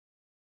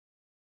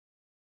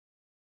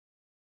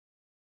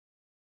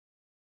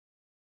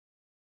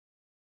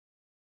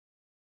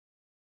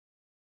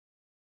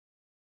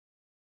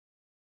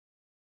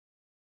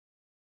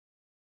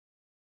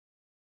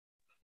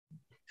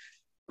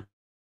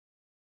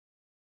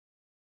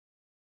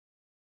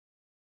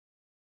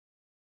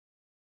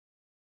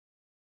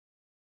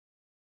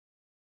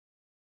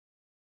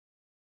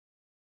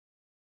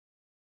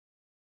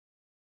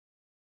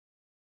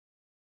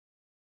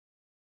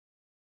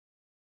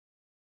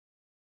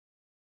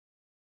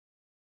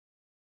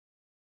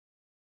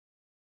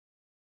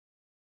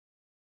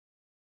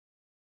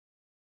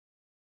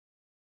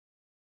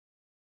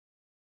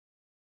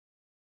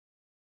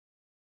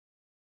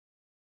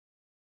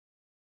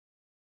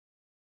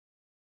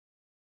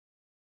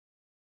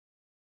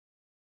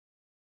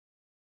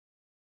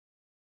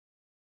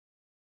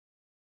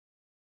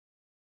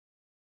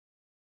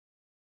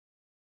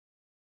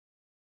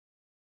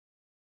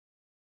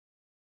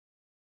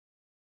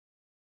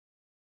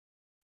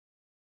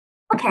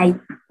Okay,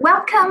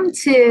 welcome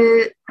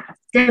to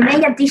the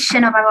May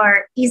edition of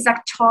our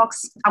ESACH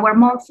Talks, our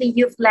monthly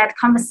youth-led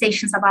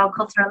conversations about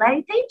cultural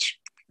heritage.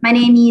 My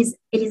name is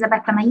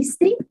Elisabetta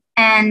Maestri,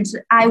 and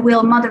I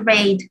will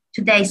moderate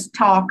today's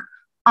talk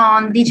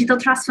on digital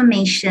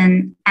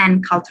transformation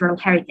and cultural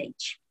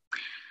heritage.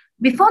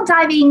 Before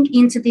diving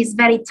into this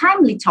very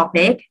timely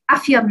topic, a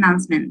few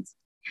announcements.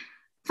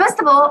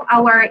 First of all,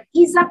 our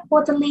ESACH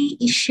quarterly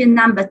issue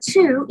number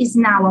 2 is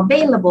now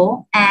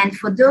available. And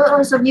for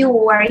those of you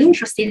who are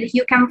interested,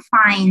 you can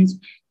find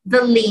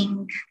the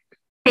link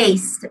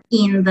pasted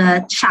in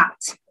the chat.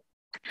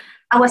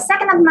 Our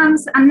second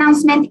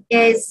announcement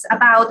is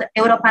about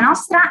Europa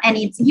Nostra and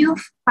its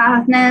youth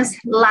partners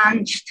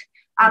launched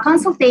a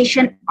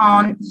consultation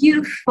on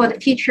youth for the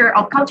future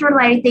of cultural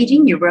heritage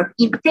in Europe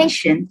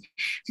invitation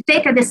to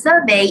take the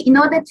survey in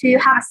order to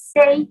have a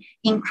say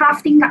in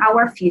crafting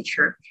our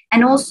future.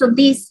 And also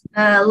this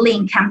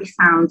link can be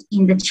found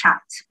in the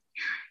chat.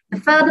 The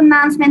third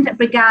announcement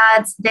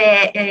regards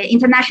the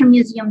International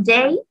Museum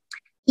Day.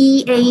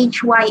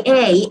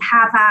 EHYA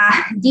have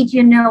a Did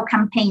You Know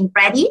campaign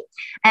ready,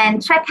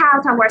 and check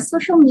out our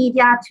social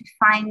media to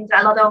find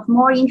a lot of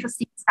more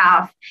interesting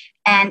stuff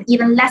and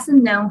even lesser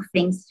known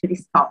things to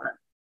discover.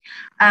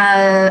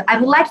 I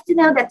would like to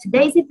know that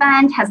today's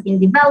event has been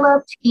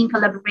developed in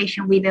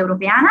collaboration with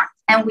Europeana,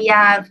 and we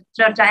have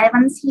Georgia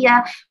Evans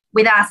here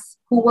with us,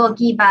 who will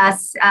give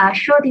us a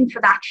short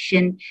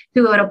introduction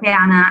to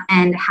Europeana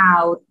and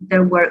how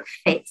their work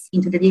fits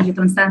into the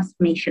digital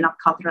transformation of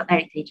cultural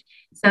heritage.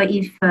 So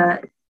if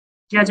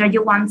Georgia,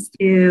 you want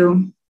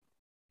to...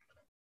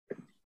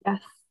 Yes.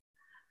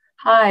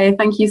 Hi,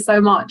 thank you so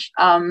much.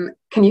 Can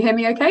you hear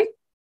me okay?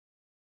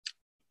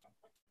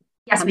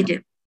 Yes, we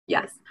do.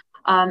 Yes.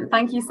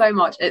 Thank you so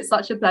much. It's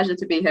such a pleasure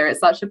to be here. It's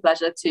such a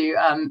pleasure to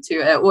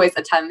always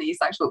attend the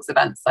ESACH Talks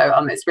events. So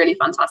it's really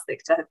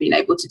fantastic to have been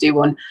able to do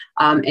one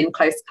in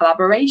close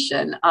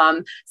collaboration.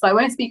 So I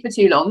won't speak for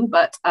too long,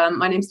 but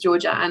my name's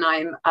Georgia and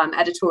I'm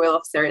editorial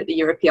officer at the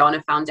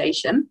Europeana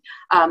Foundation.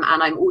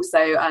 And I'm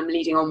also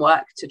leading on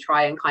work to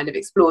try and kind of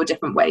explore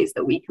different ways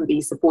that we can be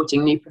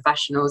supporting new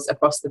professionals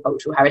across the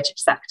cultural heritage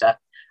sector.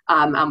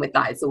 And with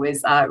that, it's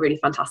always really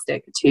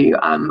fantastic to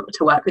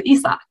work with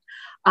ESACH.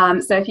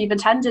 So if you've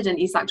attended an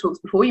ESACH Talks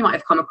before, you might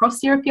have come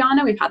across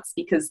Europeana. We've had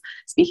speakers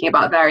speaking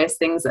about various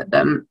things at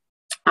them.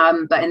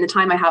 But in the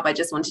time I have, I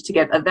just wanted to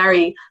give a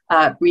very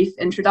brief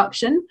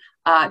introduction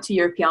to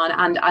Europeana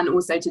and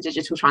also to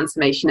digital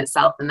transformation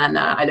itself. And then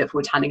I look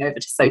forward to handing over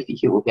to Sofie,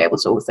 who will be able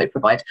to also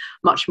provide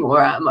much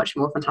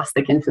more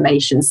fantastic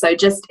information. So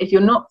just if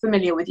you're not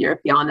familiar with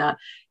Europeana,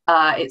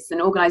 it's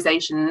an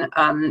organisation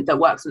that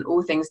works on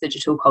all things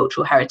digital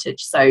cultural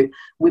heritage. So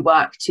we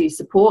work to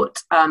support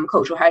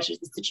cultural heritage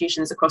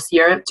institutions across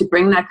Europe to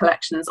bring their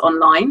collections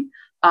online,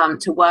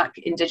 to work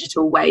in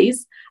digital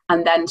ways,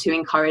 and then to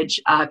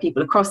encourage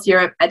people across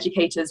Europe,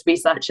 educators,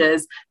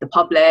 researchers, the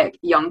public,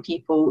 young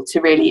people, to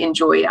really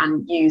enjoy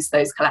and use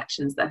those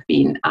collections that have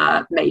been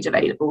made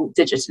available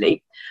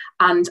digitally.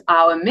 And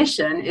our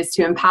mission is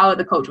to empower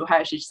the cultural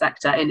heritage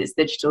sector in its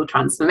digital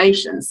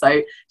transformation.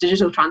 So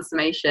digital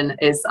transformation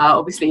is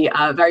obviously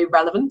very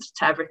relevant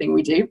to everything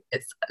we do.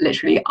 It's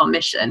literally our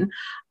mission.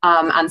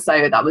 And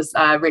so that was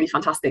really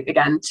fantastic,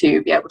 again,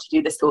 to be able to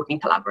do this talk in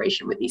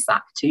collaboration with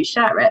ESACH to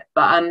share it.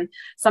 But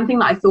something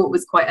that I thought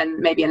was quite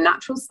maybe a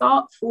natural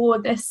start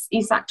for this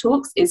ESACH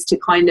Talks is to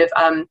kind of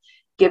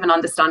give an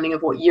understanding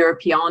of what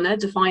Europeana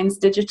defines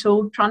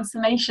digital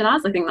transformation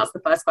as. I think that's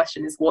the first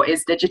question, is what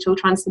is digital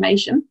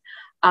transformation?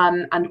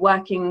 And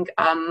working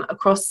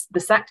across the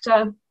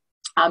sector,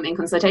 in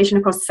consultation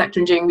across the sector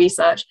and doing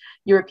research,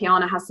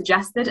 Europeana has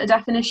suggested a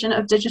definition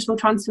of digital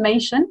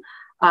transformation,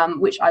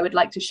 which I would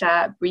like to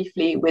share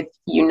briefly with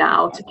you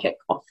now to kick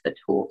off the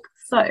talk.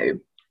 So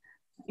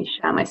let me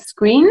share my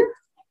screen.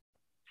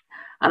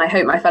 And I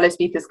hope my fellow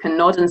speakers can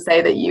nod and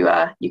say that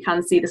you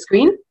can see the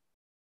screen.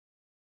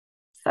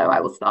 So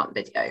I will start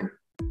the video.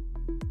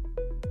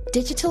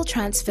 Digital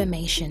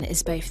transformation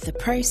is both the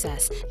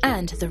process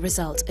and the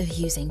result of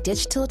using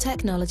digital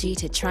technology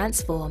to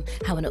transform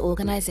how an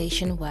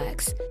organization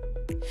works.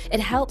 It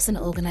helps an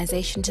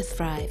organization to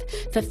thrive,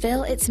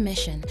 fulfill its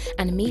mission,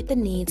 and meet the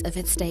needs of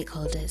its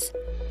stakeholders.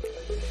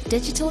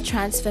 Digital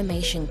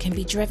transformation can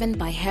be driven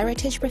by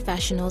heritage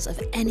professionals of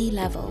any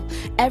level.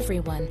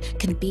 Everyone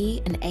can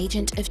be an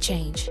agent of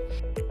change.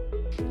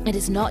 It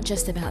is not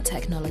just about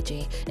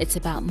technology, it's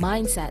about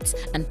mindsets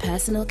and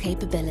personal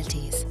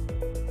capabilities.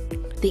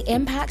 The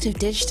impact of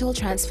digital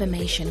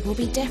transformation will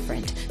be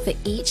different for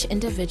each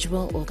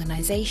individual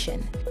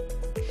organization.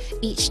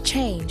 Each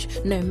change,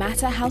 no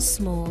matter how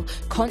small,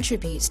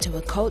 contributes to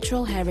a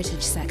cultural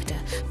heritage sector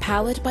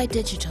powered by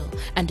digital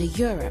and a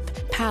Europe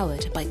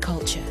powered by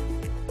culture.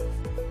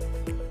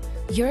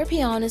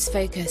 Europeana's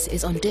focus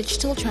is on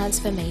digital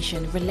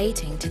transformation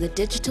relating to the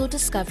digital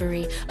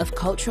discovery of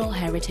cultural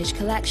heritage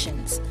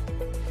collections.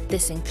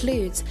 This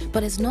includes,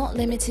 but is not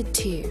limited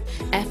to,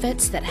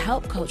 efforts that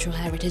help cultural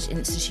heritage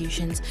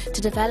institutions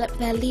to develop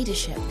their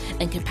leadership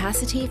and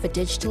capacity for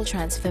digital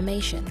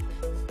transformation,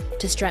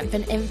 to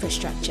strengthen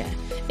infrastructure,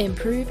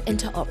 improve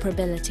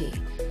interoperability,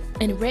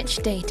 enrich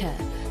data,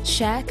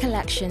 share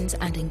collections,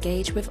 and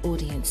engage with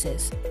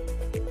audiences.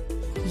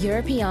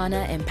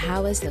 Europeana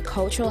empowers the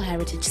cultural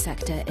heritage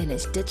sector in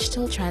its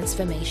digital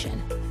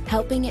transformation,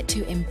 helping it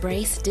to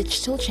embrace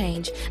digital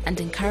change and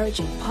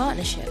encouraging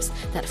partnerships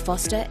that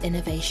foster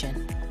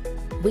innovation.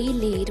 We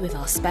lead with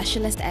our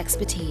specialist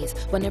expertise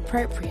when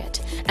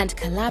appropriate and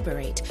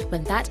collaborate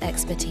when that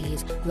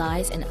expertise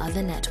lies in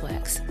other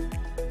networks.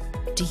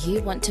 Do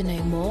you want to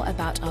know more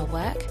about our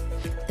work?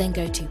 Then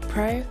go to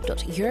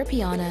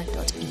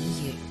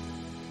pro.europeana.eu.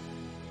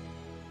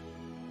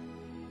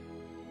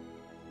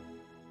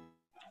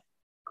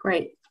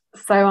 Great.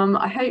 So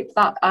I hope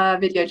that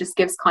video just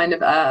gives kind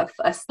of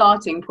a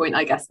starting point,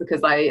 I guess,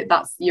 because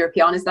that's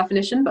Europeana's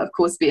definition, but of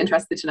course be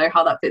interested to know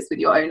how that fits with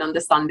your own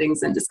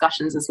understandings and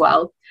discussions as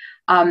well.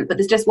 But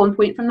there's just one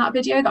point from that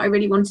video that I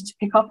really wanted to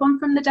pick up on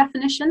from the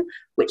definition,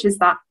 which is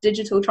that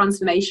digital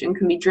transformation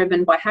can be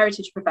driven by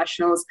heritage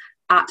professionals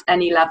at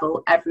any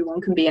level.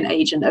 Everyone can be an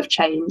agent of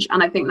change.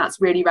 And I think that's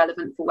really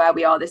relevant for where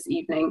we are this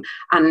evening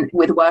and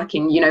with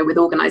working, with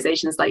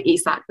organizations like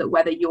ESACH, that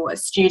whether you're a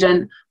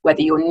student,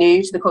 whether you're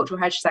new to the cultural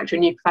heritage sector, a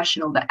new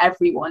professional, that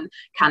everyone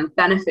can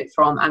benefit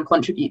from and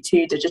contribute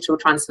to digital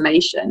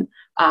transformation.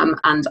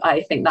 And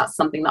I think that's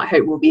something that I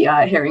hope we'll be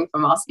hearing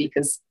from our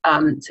speakers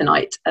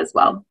tonight as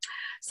well.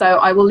 So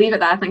I will leave it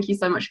there. Thank you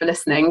so much for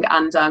listening.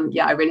 And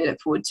yeah, I really look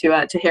forward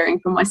to hearing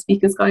from my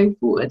speakers going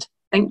forward.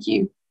 Thank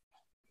you.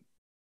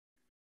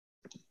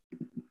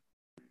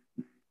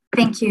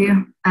 Thank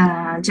you,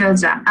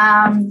 Georgia.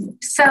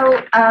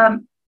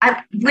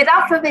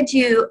 Without further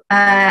ado,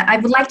 I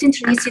would like to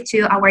introduce you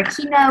to our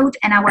keynote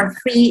and our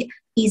free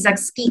ESACH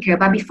speaker.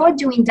 But before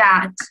doing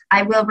that,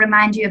 I will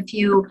remind you a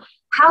few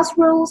house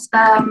rules,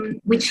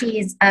 which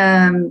is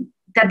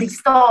that this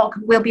talk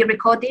will be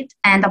recorded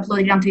and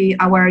uploaded onto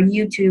our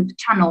YouTube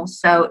channel.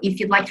 So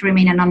if you'd like to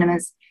remain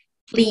anonymous,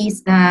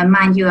 please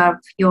mind you have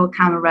your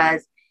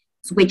cameras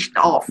switched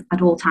off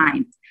at all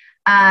times.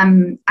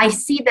 I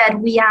see that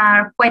we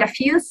are quite a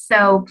few,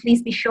 so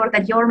please be sure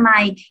that your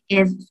mic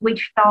is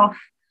switched off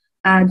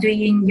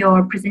during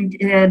the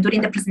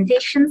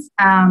presentations.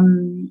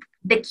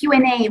 The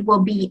Q&A will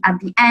be at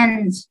the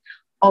end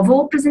of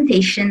all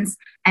presentations,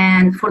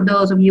 and for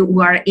those of you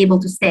who are able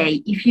to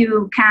stay, if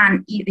you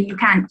can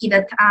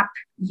either type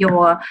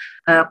your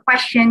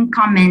question,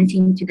 comment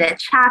into the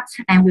chat,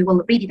 and we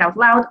will read it out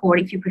loud, or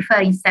if you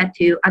prefer instead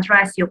to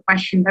address your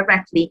question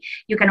directly,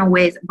 you can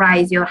always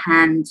raise your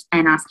hand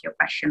and ask your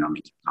question or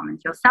make a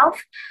comment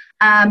yourself.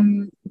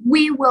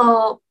 We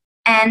will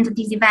end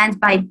this event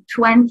by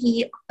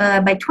 20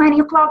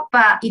 o'clock,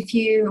 but if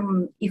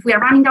we are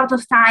running out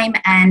of time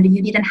and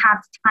you didn't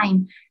have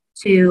time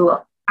to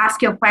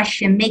ask your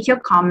question, make your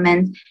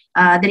comment,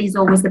 there is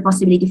always the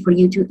possibility for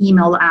you to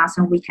email us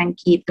and we can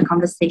keep the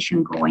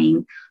conversation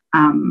going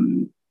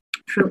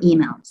through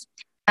emails.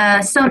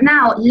 So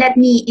now let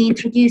me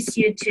introduce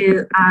you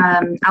to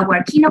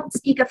our keynote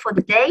speaker for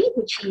the day,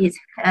 which is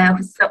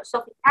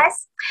Sofie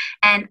Taes.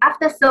 And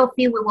after Sofie,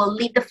 we will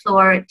leave the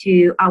floor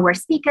to our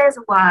speakers,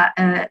 who are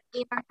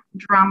Ian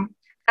Drum,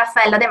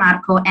 Raffaella De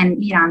Marco, and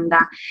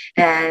Miranda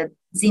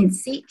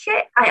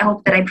Zinziche. I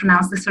hope that I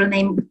pronounced the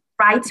surname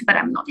right, but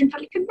I'm not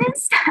entirely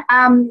convinced.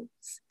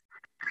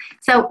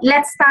 So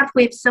let's start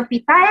with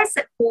Sofie Taes,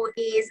 who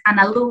is an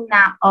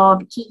alumna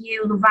of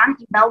KU Leuven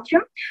in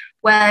Belgium,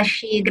 where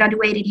she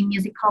graduated in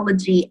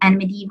musicology and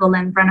medieval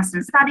and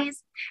Renaissance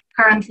studies.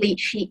 Currently,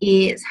 she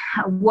is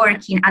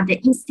working at the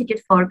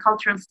Institute for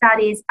Cultural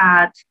Studies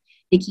at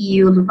the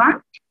KU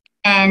Leuven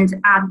and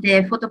at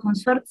the Photo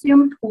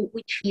Consortium,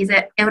 which is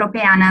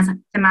Europeana's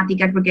thematic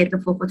aggregator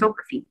for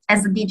photography,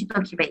 as a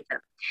digital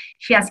curator.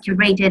 She has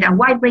curated a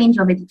wide range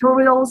of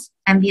editorials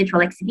and virtual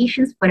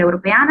exhibitions for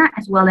Europeana,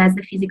 as well as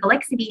the physical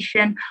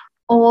exhibition,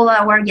 All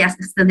Our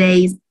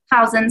Yesterdays,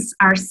 Thousands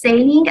Are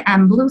Sailing,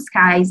 and Blue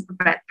Skies,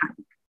 Red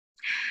Panic.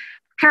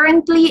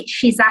 Currently,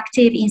 she's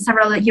active in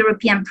several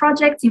European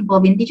projects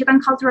involving digital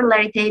and cultural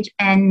heritage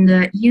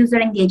and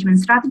user engagement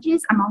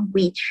strategies, among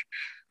which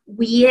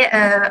we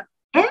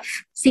have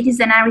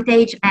Citizen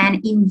Heritage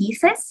and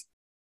Indices.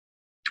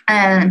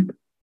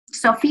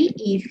 Sofie,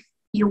 if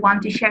you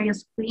want to share your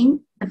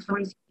screen, the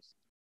floor is yours.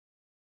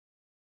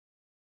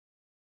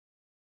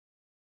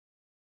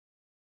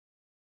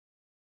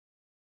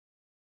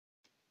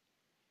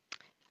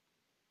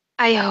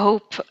 I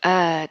hope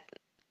that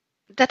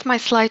my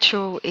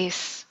slideshow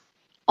is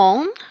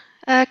on.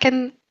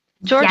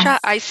 Georgia, Yes.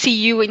 I see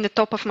you in the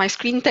top of my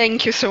screen.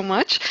 Thank you so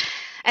much.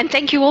 And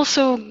thank you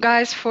also,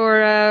 guys,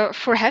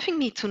 for having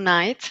me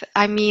tonight.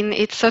 I mean,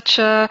 it's such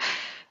an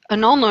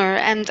honor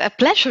and a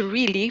pleasure,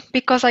 really,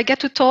 because I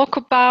get to talk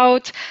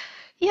about,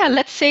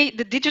 let's say,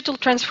 the digital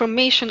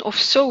transformation of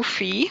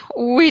Sofie,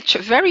 which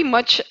very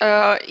much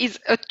is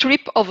a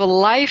trip of a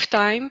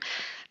lifetime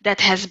that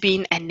has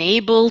been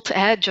enabled,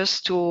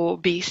 just to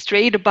be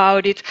straight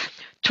about it,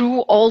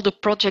 through all the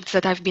projects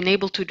that I've been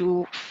able to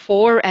do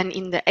for and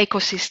in the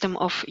ecosystem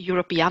of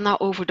Europeana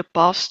over the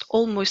past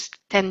almost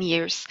 10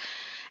 years.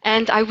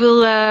 and I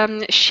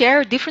will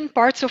share different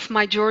parts of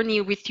my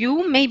journey with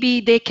you.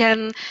 Maybe they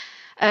can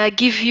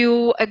give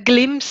you a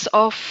glimpse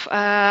of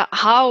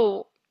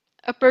how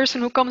a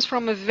person who comes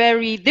from a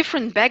very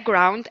different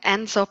background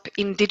ends up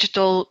in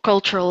digital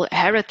cultural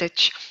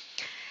heritage.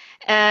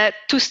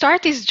 To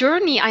start this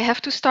journey, I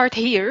have to start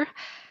here.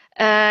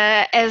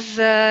 As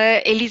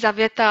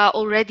Elisabetta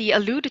already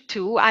alluded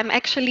to, I'm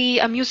actually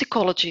a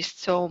musicologist.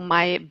 So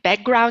my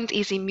background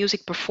is in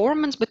music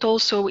performance, but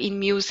also in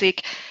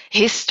music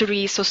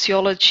history,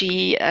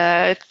 sociology,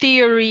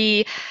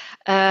 theory,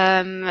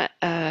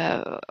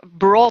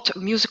 broad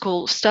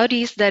musical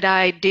studies that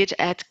I did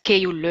at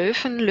KU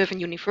Leuven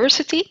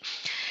University.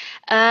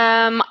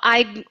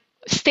 I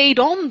stayed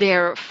on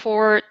there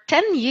for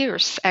 10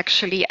 years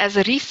actually as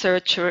a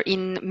researcher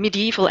in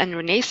medieval and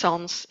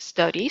Renaissance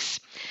studies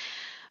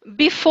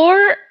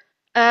before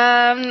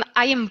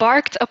I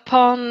embarked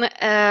upon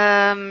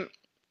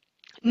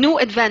new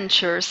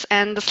adventures,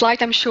 and the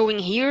slide I'm showing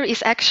here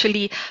is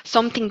actually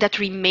something that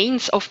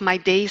remains of my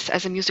days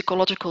as a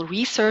musicological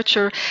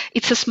researcher.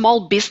 It's a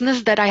small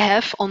business that I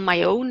have on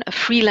my own, a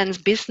freelance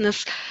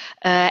business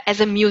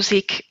as a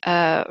music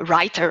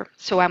writer.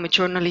 So I'm a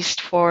journalist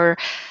for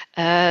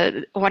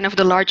one of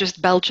the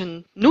largest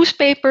Belgian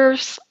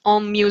newspapers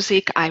on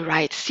music. I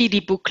write CD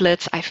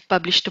booklets. I've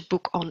published a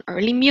book on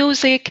early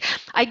music.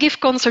 I give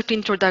concert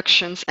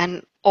introductions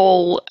and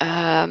all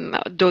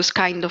those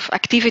kind of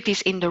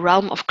activities in the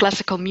realm of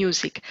classical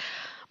music.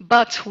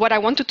 But what I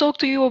want to talk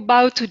to you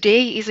about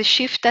today is a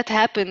shift that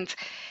happened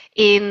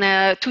in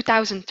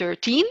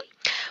 2013.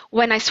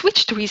 When I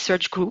switched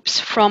research groups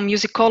from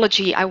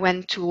musicology, I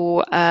went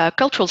to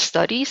cultural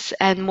studies,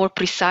 and more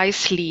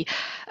precisely,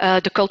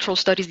 the cultural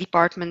studies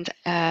department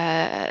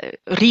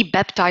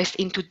rebaptized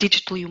into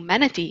digital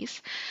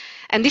humanities.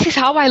 And this is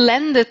how I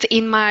landed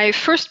in my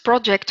first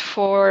project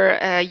for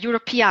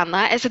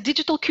Europeana as a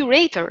digital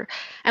curator.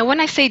 And when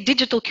I say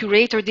digital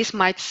curator, this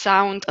might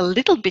sound a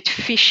little bit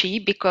fishy,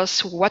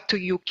 because what do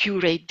you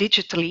curate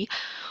digitally?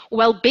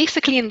 Well,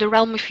 basically in the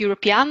realm of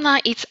Europeana,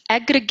 it's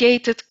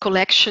aggregated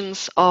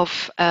collections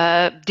of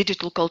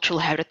digital cultural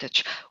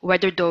heritage,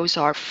 whether those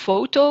are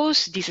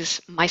photos, this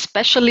is my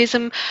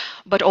specialism,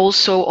 but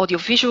also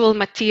audiovisual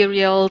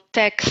material,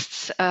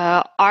 texts,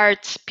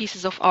 art,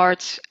 pieces of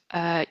art,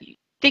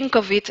 think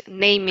of it,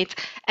 name it,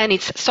 and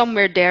it's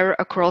somewhere there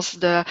across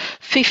the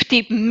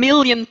 50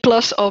 million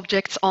plus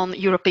objects on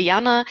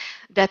Europeana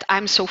that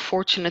I'm so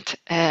fortunate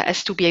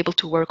as to be able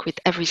to work with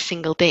every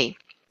single day.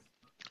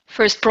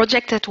 First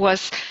project that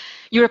was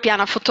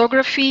Europeana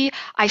photography.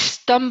 I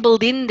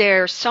stumbled in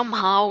there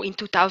somehow in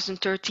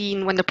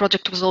 2013 when the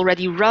project was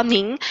already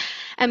running.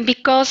 And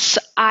because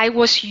I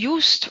was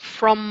used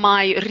from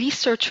my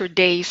researcher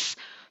days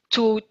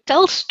to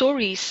tell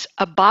stories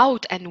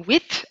about and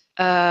with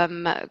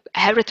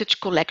heritage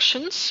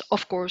collections,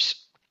 of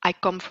course, I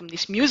come from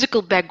this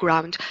musical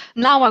background.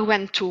 Now I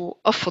went to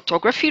a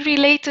photography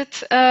related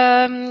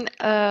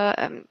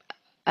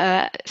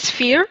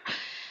sphere,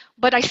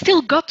 but I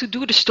still got to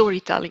do the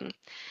storytelling.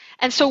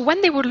 And so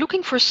when they were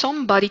looking for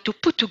somebody to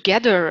put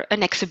together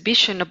an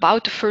exhibition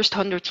about the first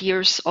 100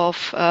 years of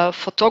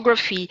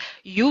photography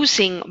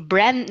using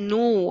brand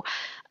new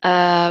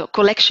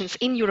collections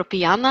in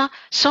Europeana,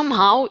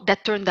 somehow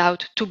that turned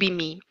out to be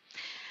me.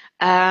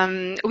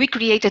 We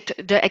created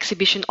the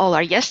exhibition All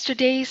Our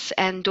Yesterdays,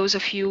 and those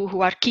of you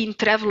who are keen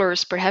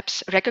travelers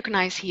perhaps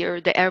recognize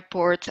here the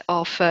airport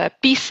of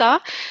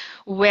Pisa,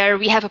 where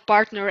we have a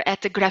partner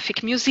at the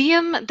Graphic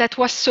Museum that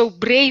was so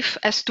brave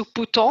as to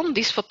put on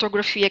this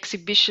photography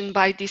exhibition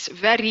by this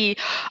very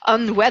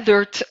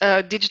unweathered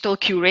digital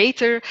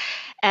curator.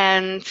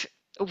 And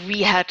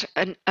we had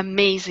an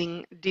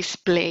amazing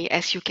display,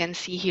 as you can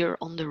see here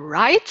on the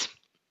right.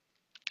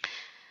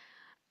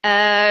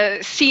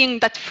 Seeing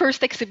that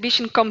first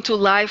exhibition come to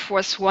life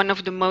was one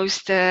of the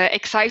most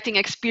exciting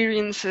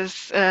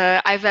experiences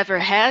I've ever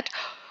had.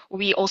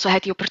 We also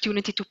had the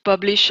opportunity to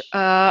publish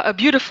a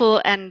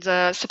beautiful and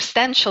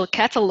substantial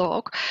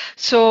catalog.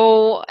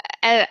 So,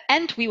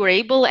 and we were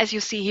able, as you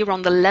see here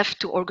on the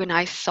left, to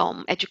organize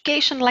some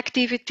educational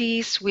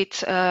activities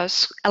with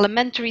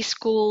elementary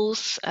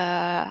schools,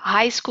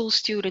 high school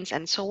students,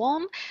 and so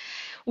on.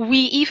 We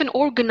even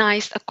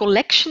organized a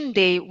collection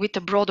day with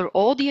a broader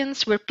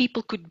audience where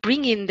people could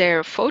bring in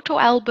their photo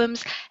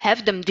albums,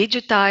 have them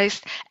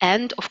digitized,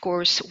 and of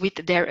course, with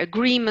their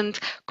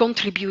agreement,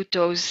 contribute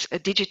those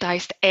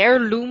digitized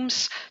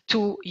heirlooms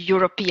to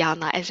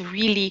Europeana as a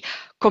really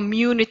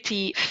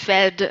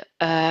community-fed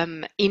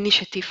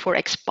initiative for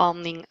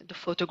expanding the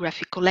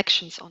photographic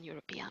collections on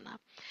Europeana.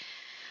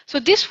 So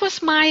this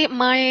was my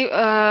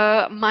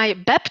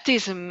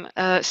baptism,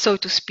 so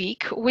to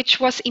speak, which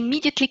was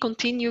immediately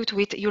continued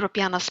with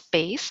Europeana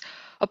Space,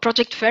 a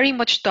project very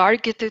much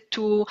targeted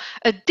to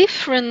a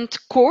different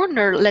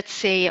corner, let's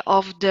say,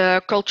 of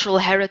the cultural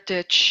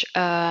heritage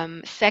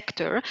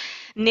sector,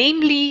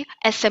 namely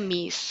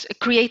SMEs,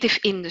 creative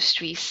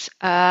industries,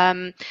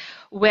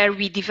 where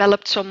we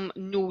developed some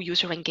new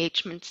user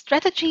engagement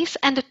strategies,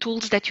 and the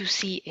tools that you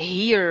see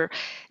here,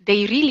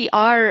 they really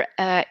are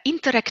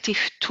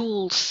interactive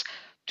tools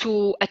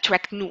to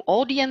attract new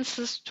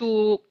audiences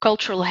to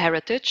cultural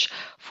heritage,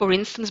 for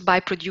instance, by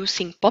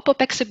producing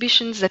pop-up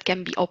exhibitions that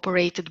can be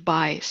operated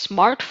by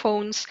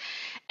smartphones,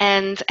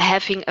 and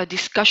having a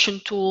discussion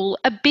tool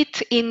a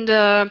bit in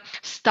the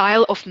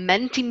style of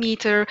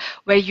Mentimeter,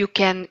 where you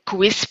can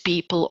quiz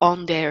people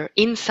on their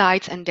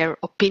insights and their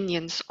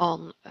opinions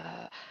on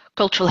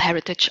cultural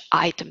heritage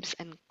items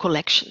and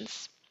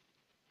collections.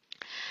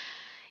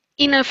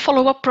 In a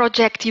follow-up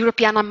project,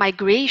 Europeana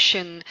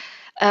Migration,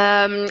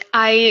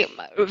 I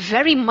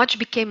very much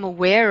became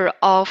aware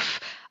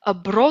of a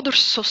broader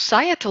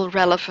societal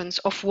relevance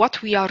of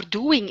what we are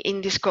doing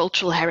in this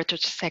cultural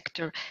heritage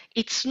sector.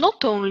 It's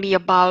not only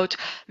about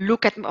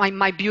look at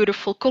my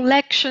beautiful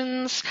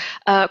collections,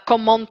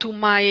 come onto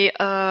my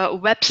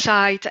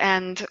website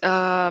and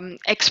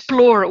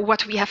explore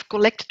what we have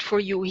collected for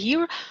you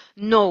here.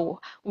 No,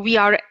 we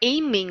are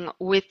aiming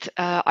with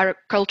our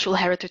cultural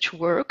heritage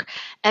work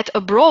at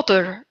a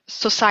broader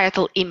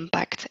societal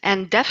impact,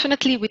 and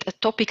definitely with a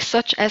topic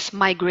such as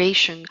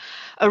migration,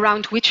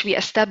 around which we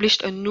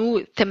established a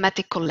new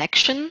thematic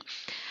collection.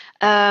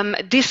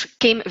 This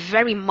came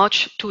very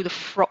much to the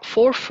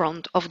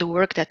forefront of the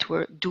work that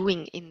we're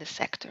doing in the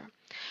sector.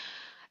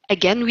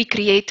 Again, we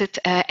created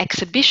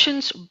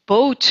exhibitions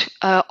both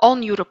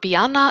on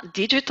Europeana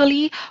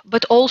digitally,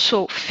 but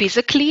also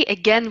physically.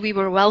 Again, we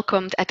were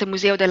welcomed at the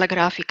Museo della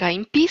Grafica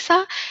in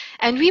Pisa,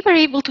 and we were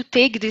able to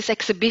take this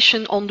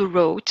exhibition on the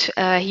road.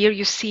 Here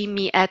you see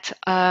me at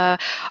our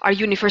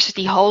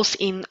university halls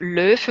in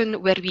Leuven,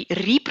 where we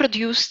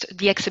reproduced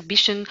the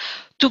exhibition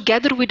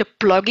together with a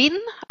plugin,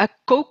 a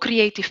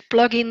co-creative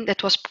plugin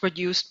that was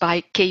produced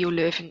by KU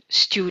Leuven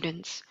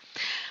students.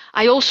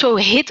 I also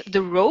hit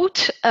the road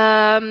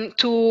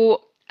to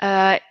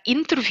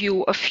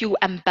interview a few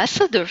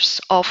ambassadors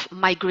of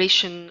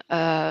migration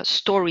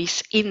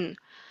stories in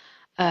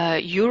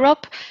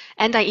Europe,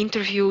 and I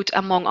interviewed,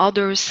 among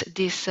others,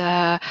 this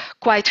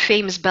quite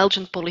famous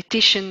Belgian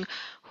politician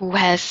who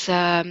has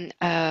an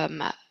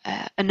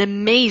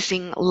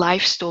amazing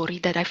life story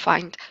that I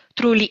find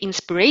truly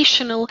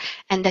inspirational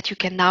and that you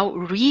can now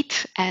read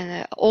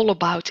all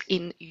about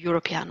in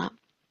Europeana.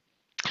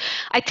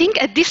 I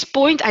think at this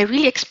point I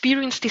really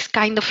experienced this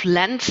kind of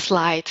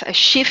landslide, a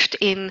shift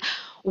in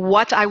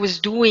what I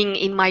was doing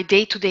in my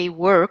day-to-day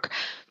work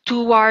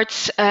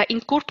towards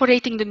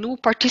incorporating the new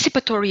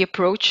participatory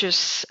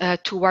approaches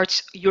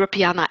towards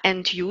Europeana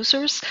end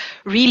users,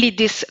 really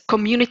this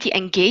community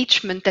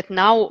engagement that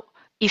now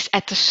is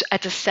at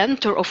the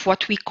center of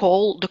what we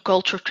call the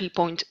Culture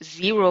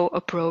 3.0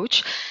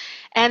 approach.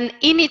 And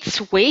in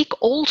its wake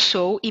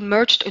also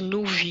emerged a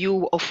new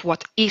view of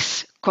what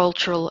is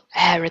cultural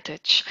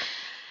heritage.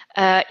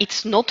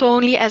 It's not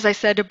only, as I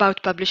said,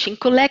 about publishing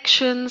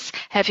collections,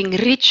 having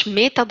rich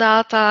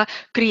metadata,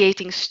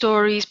 creating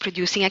stories,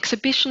 producing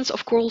exhibitions.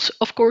 Of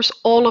course,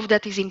 all of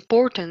that is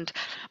important,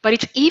 but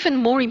it's even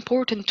more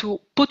important to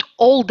put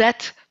all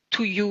that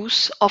to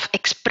use of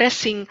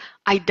expressing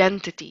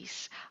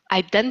identities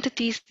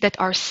that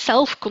are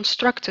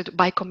self-constructed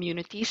by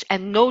communities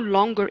and no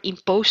longer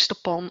imposed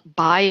upon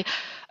by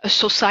a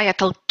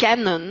societal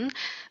canon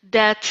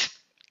that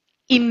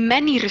in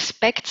many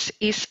respects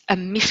is a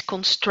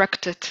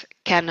misconstructed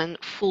canon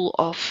full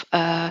of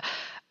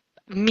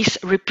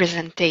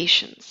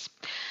misrepresentations.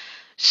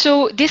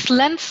 So this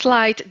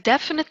landslide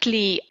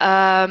definitely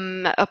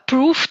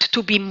proved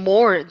to be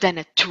more than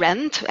a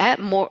trend,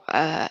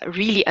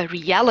 really a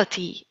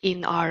reality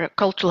in our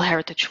cultural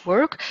heritage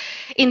work.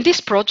 In this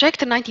project,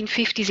 the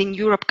 1950s in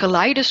Europe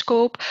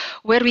Kaleidoscope,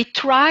 where we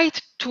tried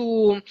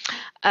to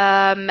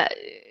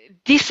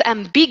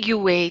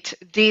disambiguate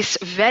this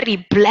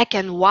very black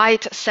and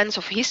white sense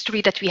of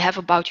history that we have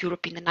about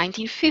Europe in the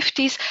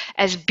 1950s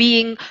as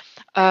being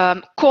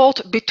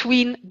caught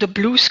between the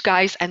blue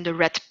skies and the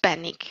red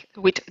panic,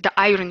 with the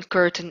Iron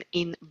Curtain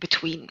in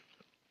between.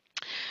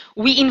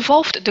 We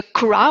involved the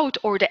crowd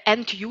or the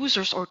end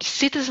users or the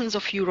citizens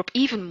of Europe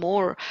even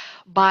more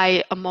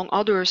by, among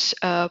others,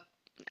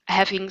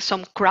 having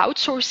some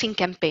crowdsourcing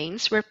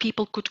campaigns where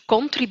people could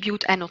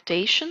contribute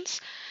annotations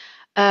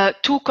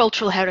to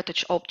cultural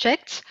heritage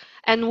objects.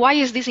 And why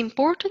is this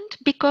important?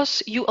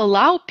 Because you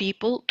allow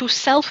people to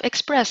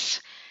self-express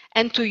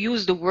and to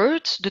use the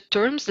words, the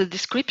terms, the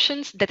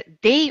descriptions that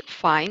they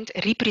find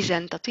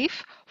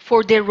representative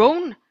for their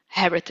own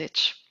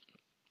heritage.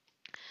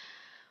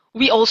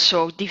 We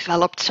also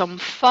developed some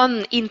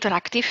fun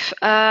interactive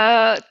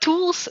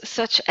tools,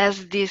 such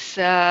as this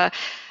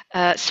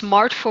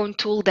smartphone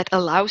tool that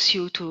allows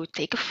you to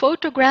take a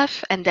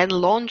photograph and then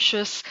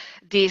launches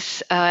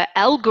this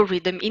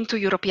algorithm into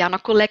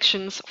Europeana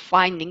collections,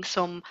 finding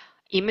some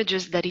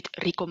images that it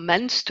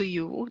recommends to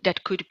you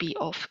that could be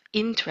of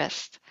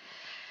interest.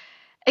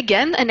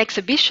 Again, an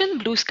exhibition,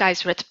 Blue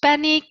Skies, Red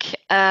Panic,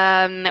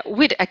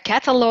 with a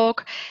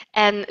catalog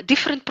and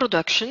different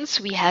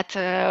productions. We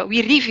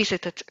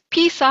revisited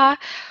Pisa.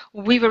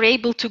 We were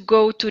able to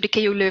go to the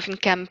KU Leuven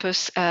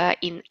campus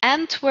in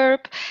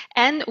Antwerp,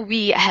 and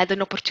we had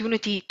an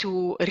opportunity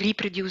to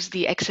reproduce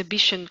the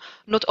exhibition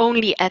not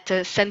only at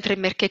the Centre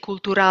Merque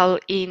Cultural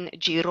in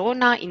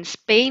Girona in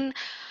Spain,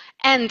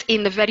 and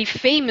in the very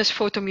famous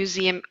photo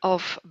museum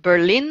of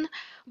Berlin,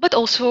 but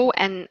also,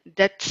 and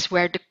that's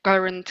where the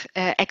current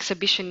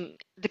exhibition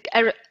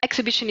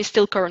is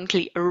still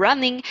currently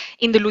running,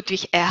 in the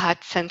Ludwig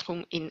Erhard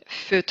Zentrum in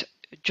Fürth,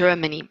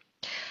 Germany.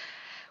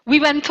 We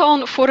went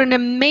on for an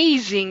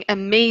amazing,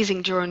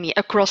 amazing journey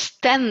across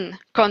 10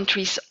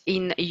 countries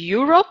in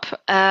Europe,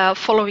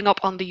 following up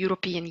on the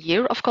European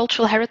Year of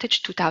Cultural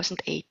Heritage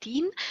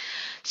 2018.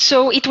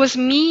 So it was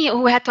me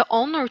who had the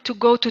honor to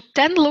go to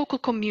 10 local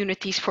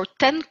communities for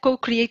 10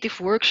 co-creative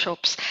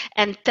workshops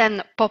and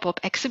 10 pop-up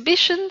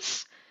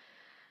exhibitions.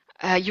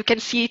 You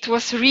can see it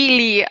was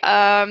really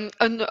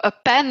a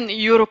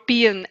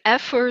pan-European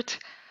effort,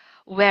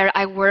 where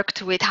I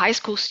worked with high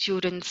school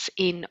students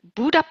in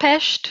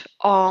Budapest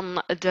on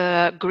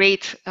the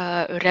Great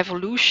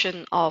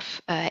Revolution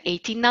of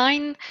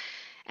 '89.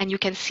 And you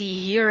can see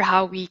here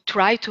how we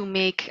try to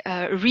make,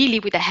 really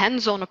with a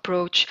hands-on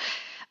approach,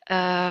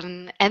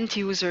 end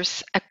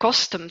users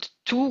accustomed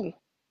to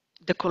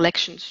the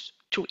collections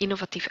through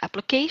innovative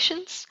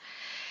applications.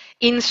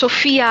 In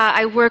Sofia,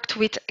 I worked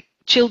with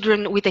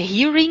children with a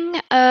hearing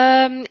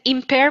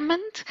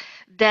impairment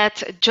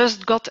that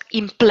just got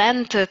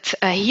implanted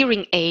a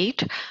hearing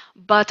aid,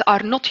 but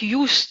are not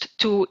used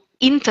to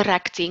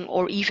interacting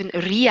or even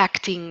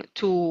reacting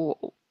to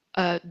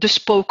the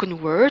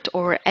spoken word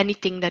or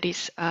anything that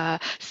is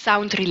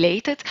sound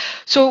related.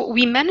 So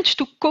we managed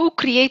to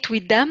co-create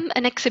with them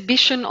an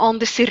exhibition on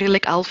the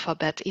Cyrillic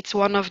alphabet. It's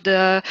one of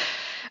the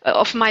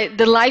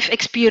life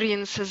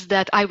experiences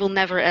that I will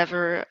never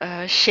ever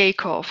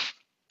shake off.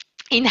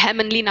 In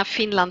Hämeenlinna,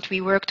 Finland,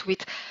 we worked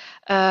with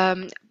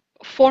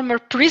former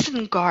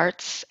prison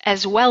guards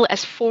as well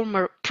as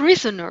former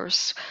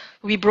prisoners.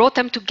 We brought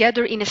them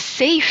together in a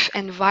safe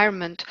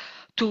environment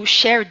to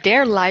share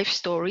their life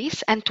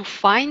stories and to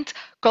find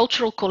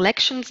cultural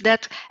collections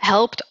that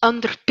helped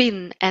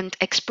underpin and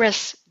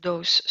express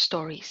those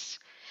stories.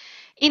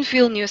 In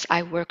Vilnius,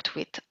 I worked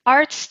with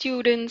art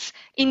students.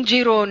 In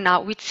Girona,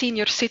 with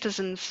senior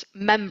citizens,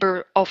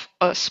 member of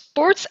a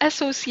sports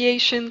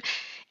association.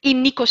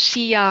 In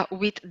Nicosia,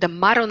 with the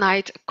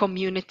Maronite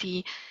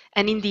community.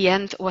 And in the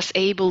end, was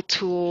able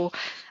to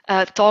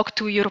talk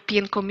to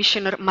European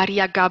Commissioner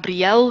Maria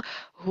Gabriel,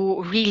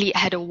 who really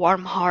had a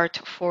warm heart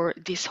for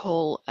this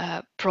whole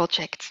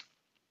project.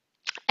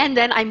 And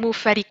then I move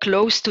very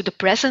close to the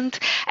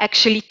present.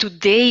 Actually,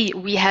 today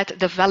we had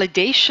the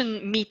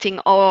validation meeting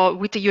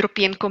with the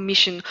European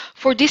Commission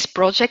for this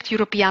project,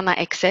 Europeana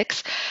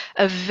XX,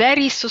 a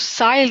very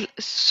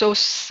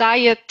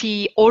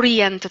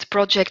society-oriented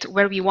project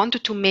where we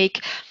wanted to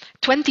make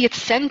 20th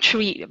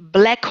century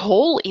black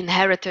hole in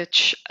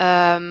heritage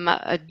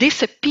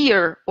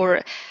disappear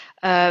or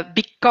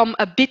become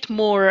a bit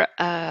more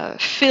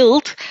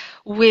filled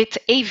with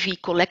AV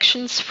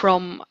collections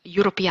from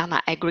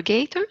Europeana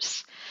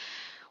aggregators.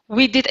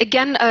 We did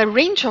again a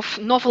range of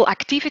novel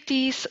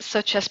activities,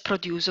 such as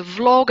produce a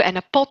vlog and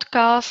a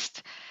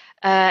podcast,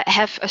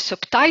 have a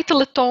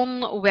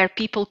subtitle-a-thon where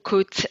people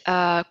could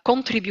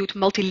contribute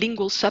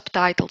multilingual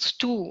subtitles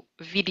to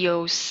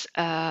videos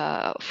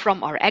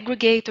from our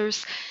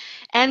aggregators.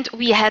 And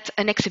we had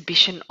an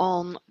exhibition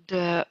on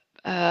the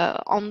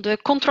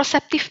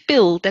contraceptive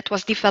pill that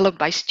was developed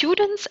by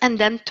students and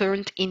then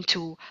turned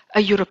into a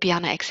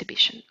Europeana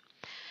exhibition.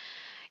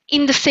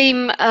 In the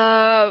same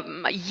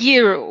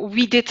year,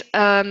 we did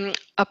a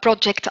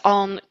project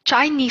on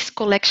Chinese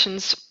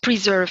collections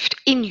preserved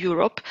in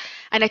Europe.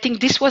 And I think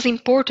this was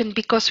important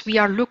because we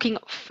are looking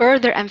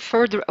further and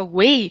further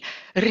away,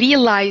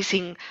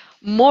 realizing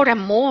more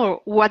and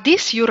more what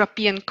is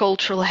European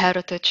cultural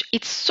heritage.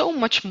 It's so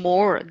much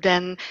more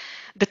than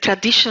the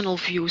traditional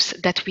views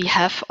that we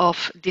have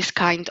of this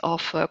kind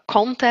of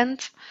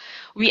content.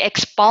 We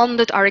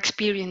expanded our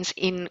experience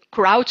in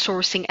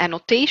crowdsourcing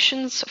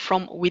annotations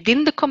from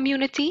within the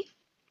community.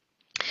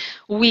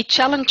 We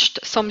challenged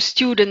some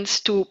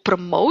students to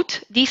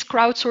promote these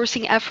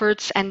crowdsourcing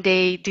efforts, and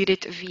they did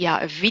it via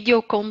a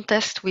video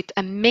contest with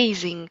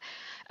amazing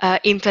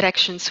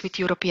interactions with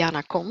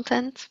Europeana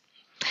content.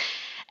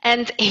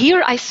 And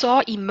here I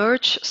saw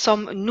emerge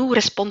some new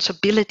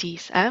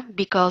responsibilities,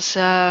 because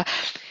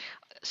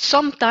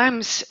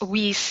sometimes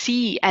we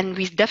see, and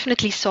we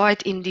definitely saw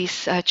it in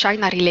this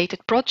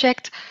China-related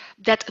project,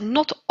 that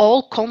not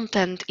all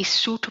content is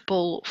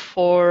suitable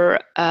for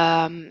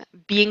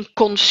being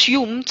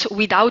consumed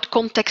without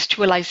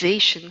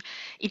contextualization.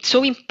 It's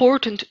so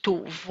important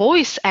to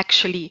voice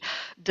actually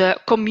the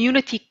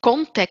community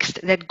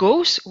context that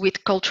goes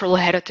with cultural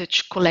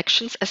heritage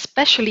collections,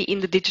 especially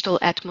in the digital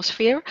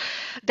atmosphere,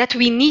 that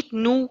we need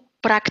new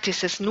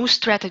practices, new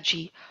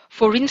strategy.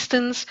 For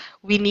instance,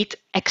 we need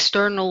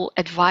external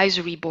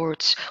advisory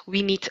boards.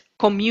 We need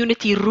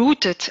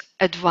community-rooted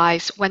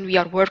advice when we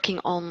are working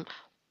on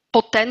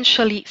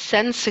potentially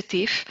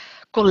sensitive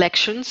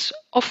collections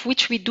of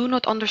which we do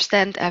not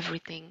understand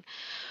everything.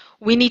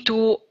 We need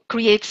to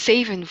create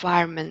safe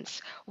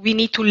environments. We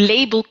need to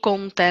label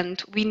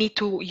content. We need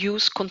to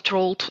use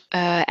controlled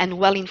and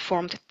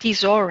well-informed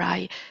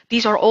thesauri.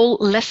 These are all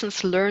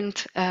lessons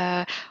learned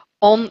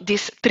on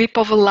this trip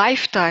of a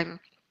lifetime.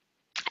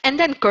 And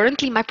then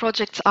currently my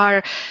projects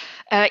are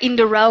in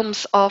the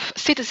realms of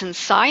citizen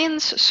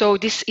science. So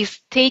this is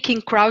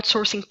taking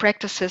crowdsourcing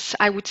practices,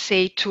 I would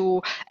say,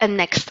 to a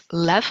next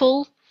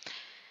level.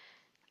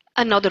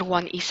 Another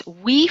one is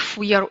WEAF,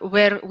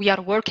 where we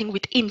are working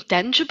with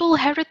intangible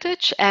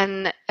heritage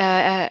and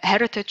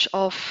heritage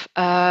of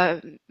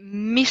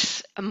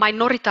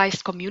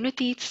minoritized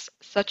communities,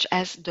 such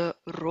as the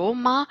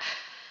Roma.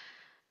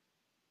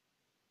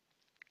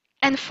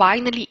 And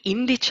finally,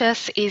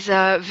 Indices is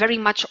very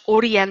much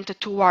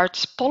oriented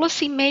towards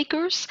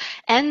policymakers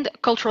and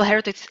cultural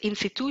heritage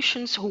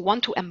institutions who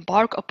want to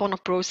embark upon a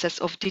process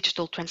of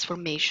digital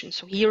transformation.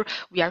 So here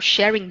we are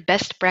sharing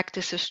best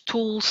practices,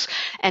 tools,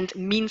 and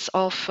means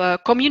of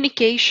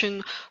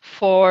communication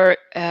for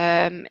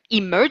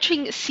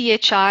emerging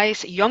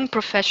CHIs, young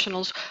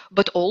professionals,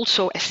 but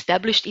also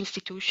established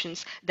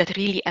institutions that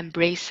really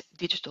embrace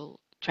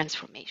digital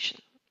transformation.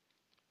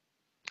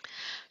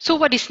 So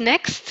what is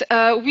next?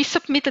 We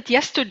submitted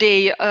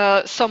yesterday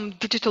some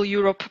Digital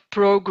Europe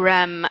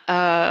program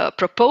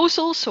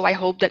proposals, so I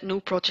hope that new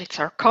projects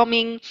are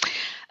coming.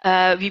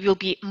 We will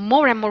be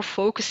more and more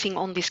focusing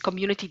on this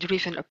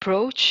community-driven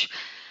approach,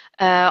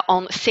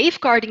 on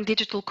safeguarding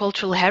digital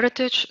cultural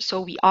heritage.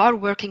 So we are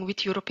working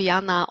with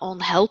Europeana on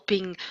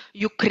helping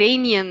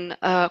Ukrainian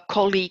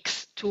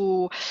colleagues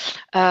to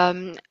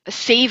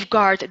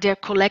safeguard their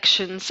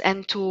collections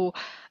and to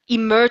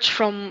emerge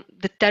from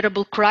the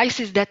terrible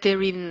crisis that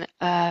they're in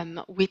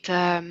with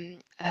a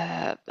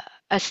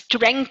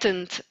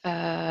strengthened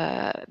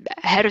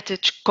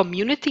heritage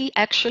community,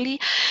 actually.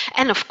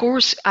 And of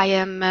course, I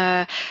am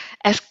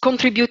as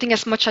contributing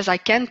as much as I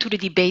can to the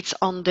debates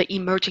on the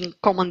emerging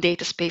common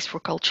data space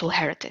for cultural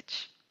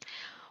heritage.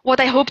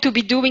 What I hope to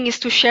be doing is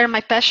to share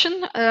my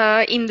passion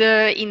in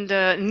the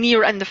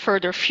near and the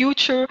further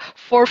future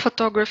for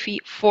photography,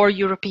 for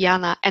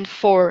Europeana, and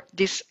for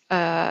this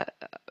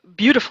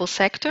beautiful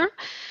sector.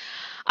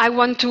 I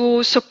want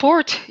to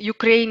support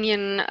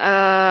Ukrainian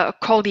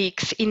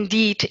colleagues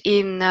indeed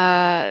in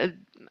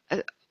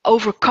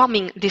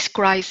overcoming this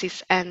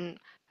crisis and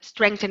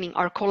strengthening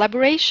our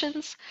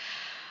collaborations.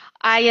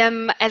 I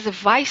am, as a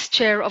vice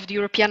chair of the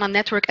Europeana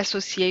Network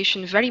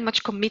Association, very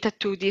much committed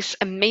to this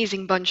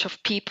amazing bunch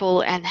of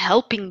people and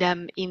helping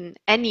them in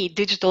any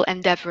digital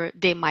endeavor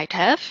they might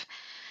have.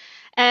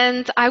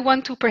 And I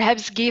want to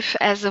perhaps give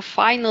as a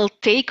final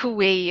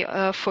takeaway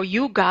for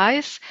you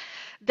guys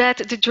that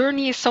the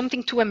journey is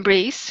something to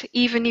embrace,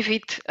 even if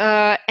it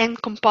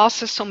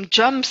encompasses some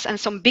jumps and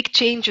some big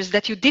changes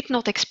that you did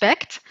not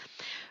expect.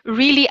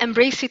 Really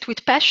embrace it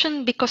with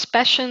passion, because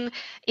passion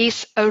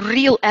is a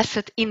real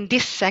asset in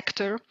this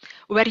sector,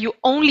 where you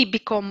only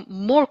become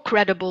more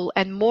credible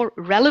and more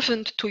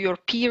relevant to your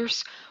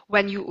peers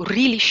when you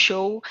really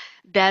show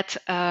that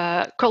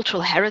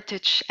cultural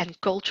heritage and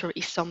culture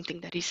is something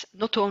that is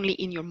not only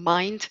in your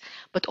mind,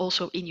 but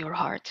also in your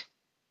heart.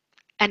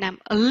 And I'm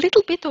a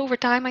little bit over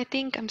time, I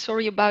think. I'm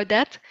sorry about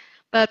that,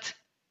 but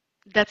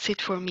that's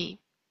it for me.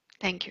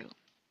 Thank you.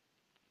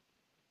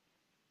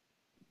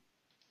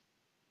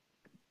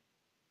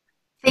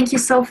 Thank you,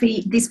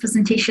 Sofie. This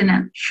presentation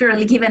has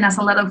surely given us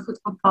a lot of food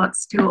for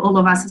thoughts to all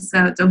of us.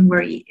 So don't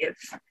worry if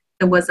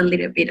there was a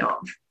little bit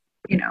of,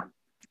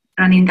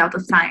 running out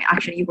of time.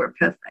 Actually, you were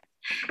perfect.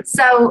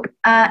 So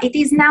it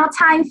is now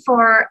time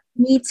for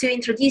me to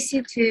introduce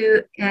you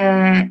to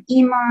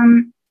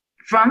Iman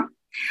Rum,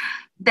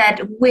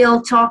 that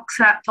will talk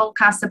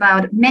us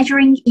about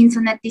measuring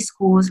internet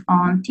discourse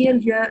on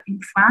tiers-lieux in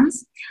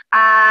France.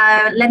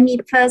 Let me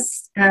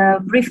first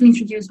briefly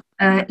introduce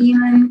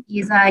Iman.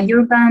 He is a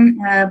urban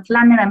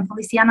planner and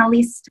policy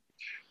analyst.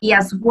 He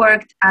has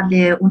worked at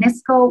the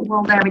UNESCO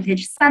World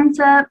Heritage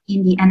Center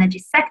in the energy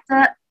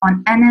sector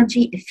on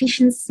energy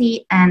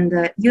efficiency and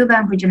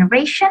urban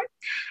regeneration,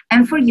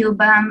 and for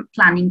urban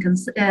planning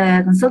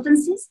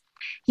consultancies.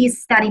 He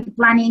studied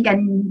planning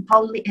and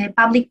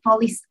public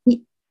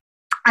policy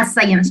at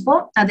Sciences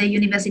Po at the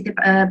University of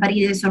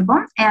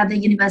Paris-Sorbonne and at the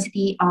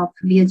University of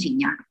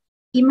Virginia.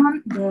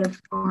 Iman, the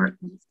floor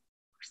is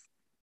yours.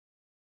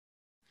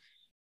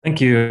 Thank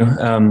you,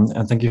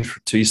 and thank you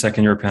to ESACH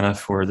and Europeana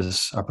for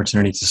this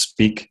opportunity to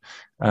speak.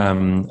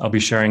 I'll be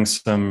sharing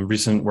some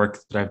recent work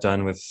that I've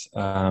done with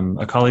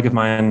a colleague of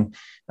mine.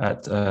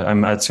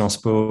 I'm at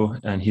Sciences Po,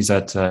 and he's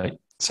at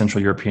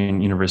Central European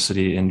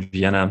University in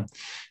Vienna.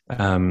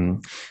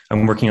 I'm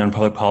working on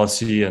public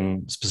policy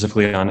and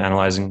specifically on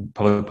analyzing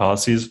public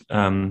policies.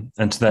 And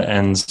to that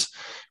end,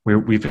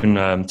 we've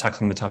been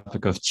tackling the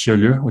topic of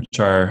tiers-lieux, which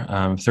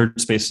are third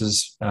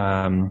spaces,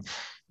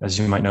 as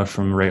you might know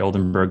from Ray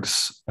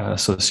Oldenburg's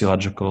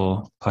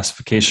sociological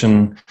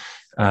classification.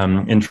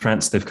 In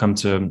France, they've come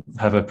to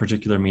have a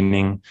particular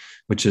meaning,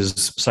 which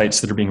is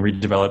sites that are being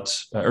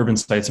redeveloped, urban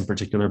sites in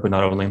particular, but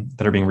not only,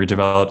 that are being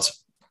redeveloped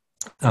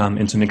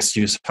into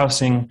mixed-use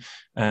housing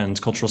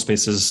and cultural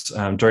spaces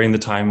during the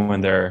time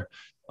when they're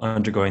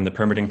undergoing the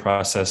permitting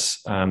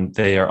process.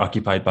 They are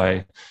occupied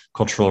by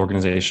cultural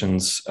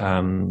organizations,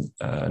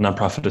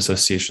 nonprofit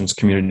associations,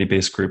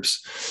 community-based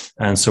groups.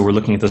 And so we're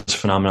looking at this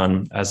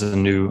phenomenon as a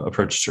new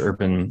approach to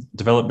urban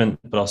development,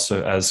 but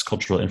also as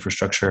cultural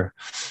infrastructure.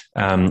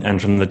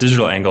 And from the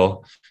digital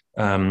angle,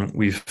 I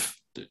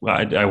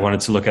wanted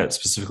to look at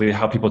specifically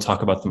how people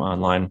talk about them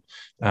online,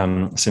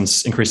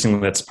 since increasingly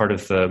that's part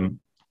of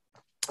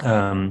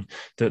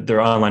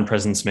their online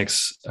presence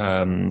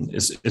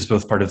is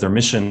both part of their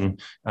mission,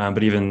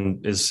 but even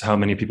is how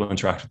many people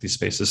interact with these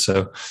spaces.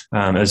 So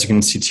as you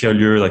can see,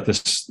 tiers-lieux, like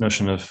this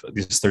notion of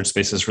these third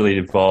spaces, really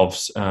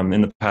evolved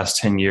in the past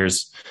 10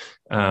 years.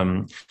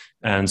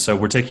 And so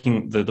we're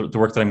taking the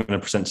work that I'm going to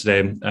present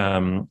today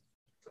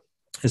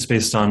is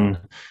based on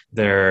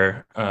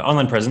their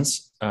online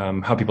presence,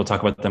 how people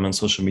talk about them on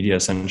social media,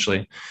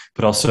 essentially,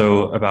 but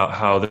also about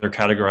how they're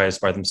categorized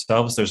by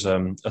themselves. There's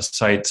a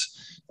site.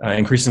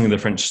 Increasingly, the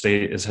French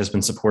state has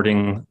been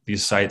supporting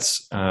these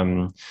sites,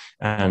 and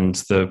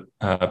the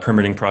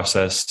permitting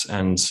process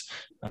and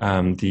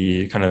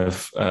the kind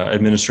of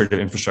administrative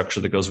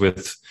infrastructure that goes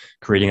with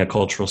creating a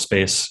cultural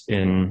space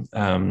in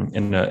a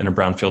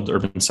brownfield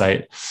urban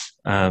site.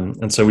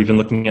 And so we've been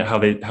looking at how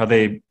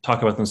they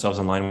talk about themselves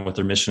online, what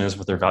their mission is,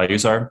 what their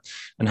values are,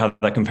 and how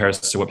that compares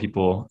to what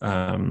people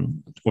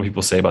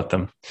say about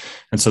them.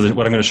 And so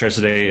what I'm going to share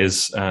today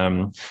is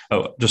to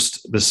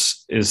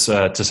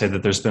say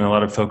that there's been a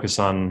lot of focus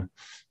on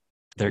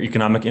their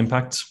economic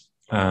impact,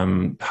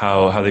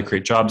 how they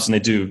create jobs, and they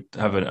do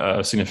have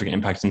a significant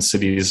impact in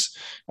cities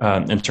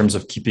in terms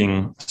of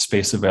keeping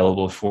space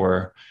available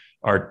for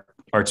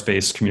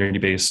arts-based,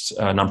 community-based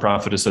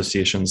nonprofit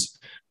associations,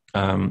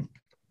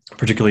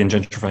 particularly in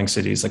gentrifying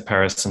cities like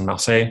Paris and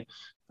Marseille.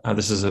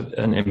 This is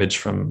an image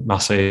from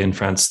Marseille in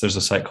France. There's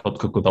a site called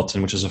Coco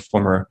Belton, which is a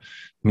former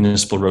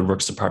municipal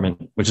roadworks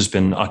department, which has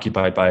been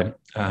occupied by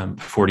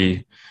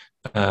 40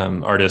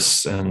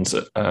 artists and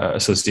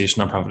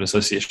nonprofit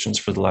associations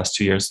for the last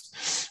 2 years.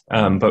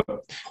 But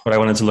what I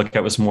wanted to look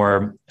at was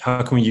more,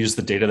 how can we use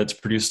the data that's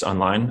produced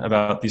online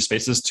about these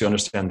spaces to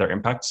understand their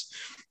impacts?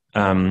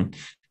 And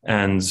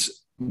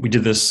we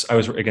did this, I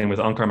was again with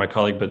Ankar, my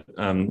colleague, but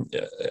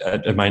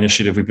at my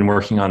initiative, we've been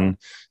working on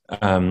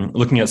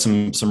looking at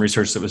some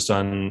research that was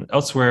done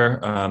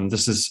elsewhere.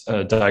 This is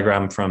a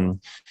diagram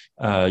from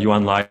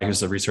Yuan Lai,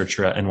 who's a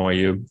researcher at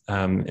NYU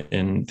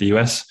in the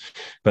US,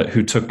 but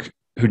who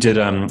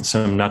did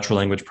some natural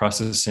language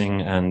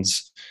processing and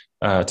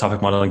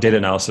topic modeling data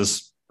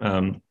analysis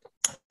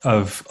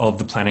of all of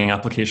the planning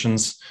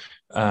applications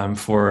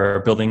for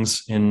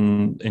buildings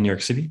in New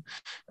York City,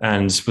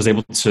 and was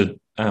able to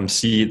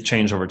see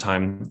change over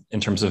time in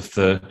terms of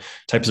the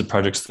types of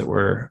projects that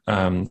were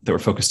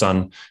focused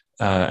on.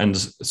 And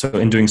so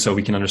in doing so,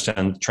 we can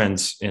understand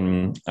trends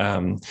in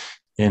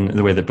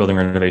the way that building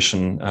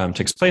renovation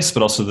takes place,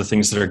 but also the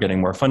things that are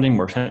getting more funding,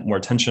 more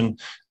attention,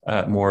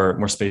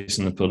 more space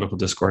in the political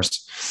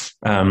discourse.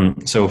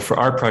 So for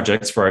our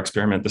projects, for our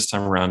experiment this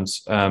time around,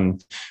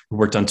 we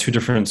worked on two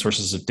different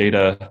sources of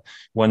data.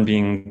 One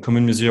being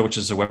Commune Mesure, which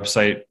is a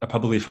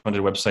publicly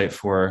funded website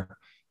for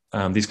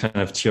these kind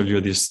of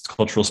tiers-lieux, these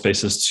cultural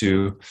spaces,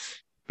 to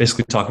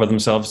basically talk about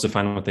themselves,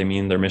 define what they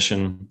mean, their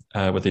mission,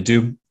 what they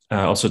do,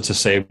 also to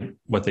say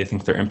what they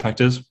think their impact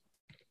is.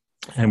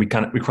 And we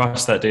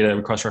crossed that data,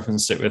 we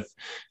cross-referenced it with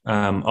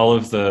all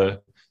of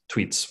the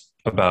tweets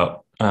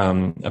about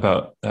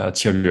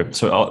tiers-lieux.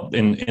 So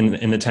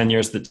in the 10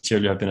 years that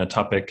tiers-lieux have been a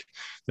topic,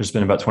 there's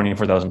been about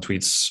 24,000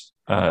 tweets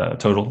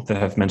total that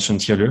have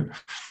mentioned tiers-lieux.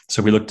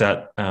 So we looked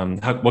at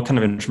what kind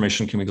of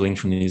information can we glean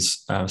from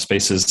these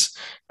spaces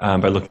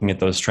by looking at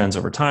those trends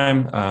over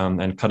time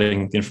and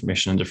cutting the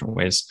information in different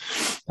ways.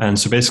 And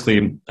so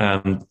basically,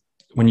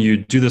 when you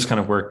do this kind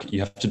of work,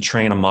 you have to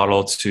train a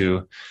model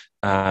to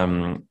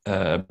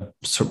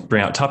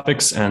bring out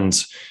topics,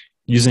 and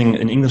using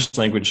an English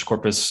language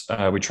corpus,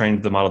 we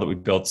trained the model that we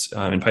built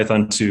in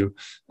Python to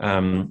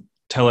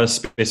tell us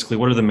basically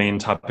what are the main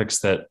topics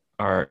that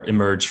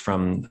emerge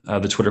from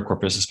the Twitter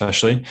corpus,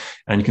 especially.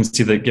 And you can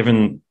see that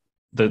given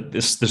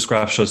this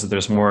graph shows that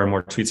there's more and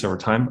more tweets over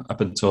time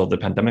up until the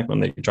pandemic, when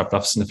they dropped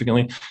off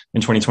significantly.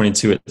 In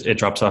 2022, it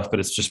drops off, but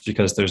it's just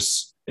because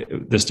this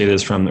data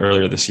is from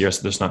earlier this year,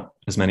 so there's not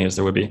as many as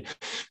there would be.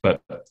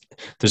 But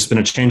there's been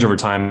a change over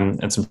time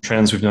and some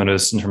trends we've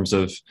noticed in terms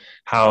of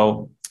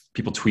how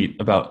people tweet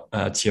about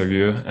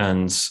tiers-lieux,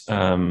 and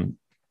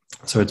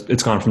so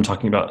it's gone from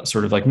talking about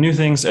sort of like new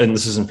things, and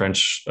this is in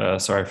French,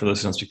 sorry for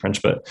those who don't speak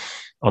French, but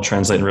I'll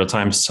translate in real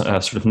time,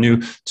 sort of new,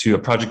 to a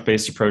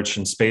project-based approach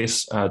in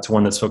space, to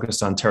one that's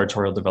focused on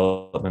territorial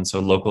development,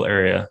 so local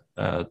area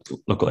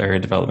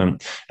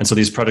development. And so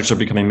these projects are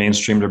becoming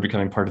mainstream, they're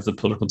becoming part of the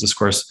political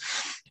discourse.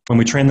 When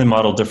we train the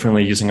model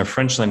differently using a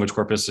French language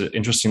corpus, it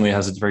interestingly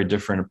has a very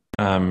different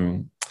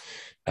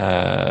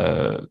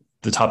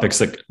the topics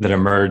that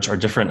emerge are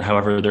different.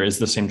 However, there is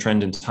the same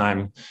trend in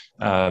time,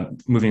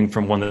 moving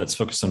from one that's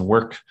focused on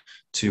work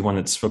to one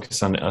that's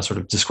focused on a sort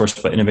of discourse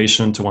about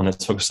innovation to one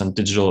that's focused on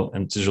digital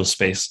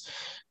space.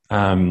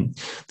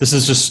 This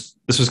is just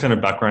this was kind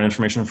of background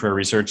information for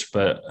research,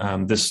 but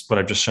what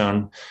I've just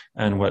shown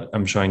and what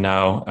I'm showing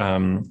now,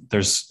 there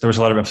was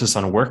a lot of emphasis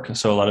on work.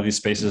 So a lot of these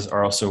spaces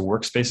are also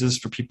workspaces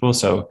for people.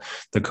 So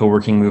the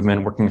co-working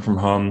movement, working from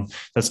home,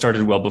 that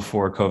started well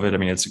before COVID. I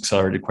mean, it's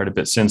accelerated quite a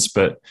bit since,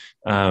 but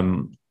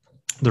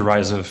the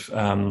rise of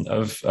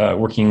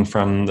working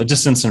from a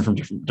distance and from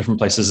different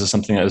places is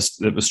something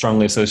that was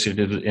strongly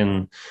associated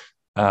in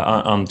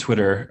on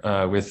Twitter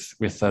with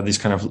these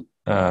kind of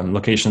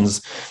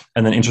locations.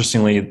 And then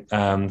interestingly,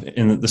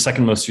 in the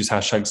second most used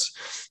hashtags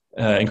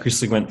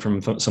increasingly went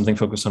from something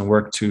focused on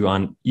work to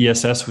on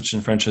ESS, which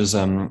in French is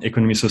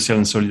économie sociale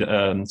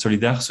and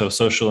solidaire, so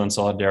social and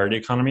solidarity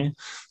economy.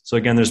 So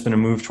again, there's been a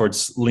move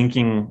towards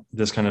linking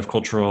this kind of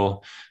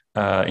cultural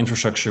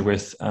infrastructure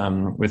with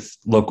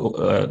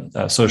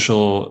local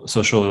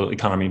social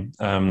economy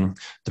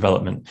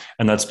development,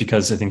 and that's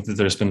because I think that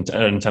there's been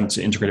an attempt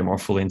to integrate it more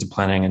fully into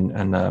planning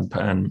and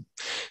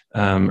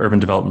urban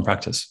development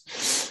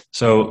practice.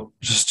 So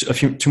just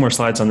two more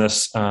slides on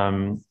this.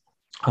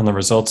 On the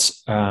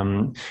results,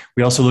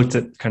 we also looked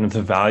at kind of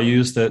the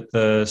values that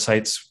the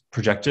sites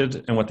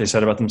projected and what they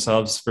said about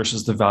themselves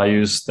versus the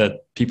values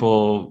that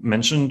people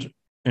mentioned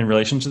in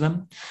relation to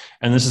them.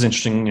 And this is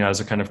interesting, you know,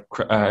 as a kind of,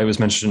 it was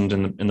mentioned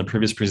in the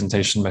previous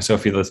presentation by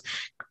Sofie, that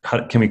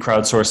how can we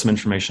crowdsource some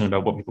information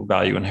about what people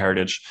value in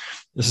heritage?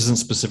 This isn't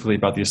specifically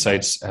about these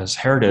sites as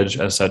heritage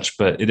as such,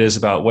 but it is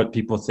about what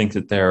people think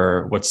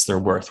that what's their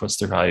worth, what's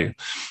their value.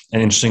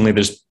 And interestingly,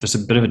 there's a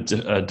bit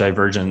of a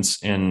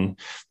divergence in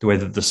the way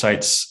that the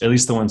sites, at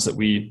least the ones that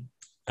we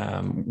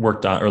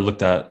worked on or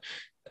looked at,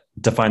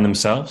 define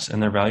themselves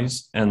and their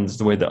values, and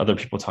the way that other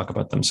people talk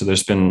about them. So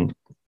there's been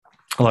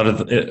a lot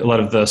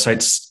of the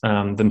sites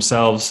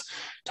themselves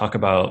talk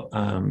about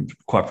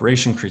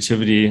cooperation,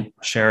 creativity,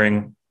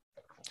 sharing,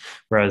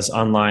 whereas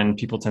online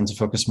people tend to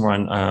focus more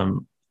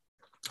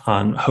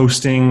on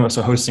hosting,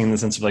 also hosting in the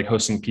sense of like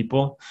hosting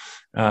people.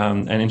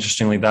 And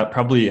interestingly, that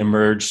probably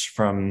emerged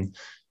from,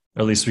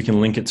 or at least we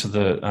can link it to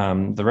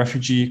the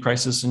refugee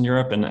crisis in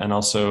Europe, and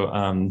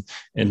also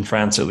in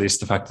France, at least,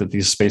 the fact that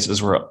these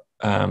spaces were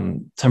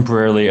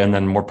temporarily and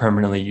then more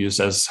permanently used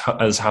as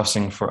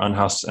housing for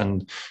unhoused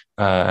and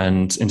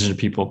indigent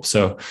people.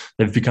 So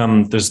they've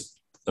become, there's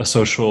a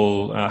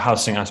social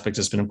housing aspect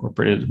that's been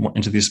incorporated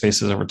into these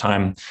spaces over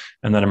time,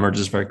 and that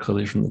emerges very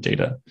clearly from the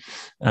data.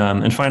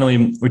 And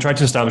finally, we tried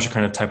to establish a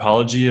kind of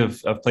typology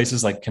of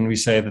places. Like, can we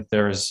say that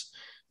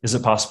is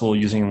it possible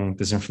using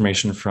this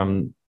information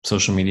from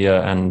social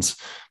media and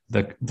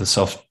the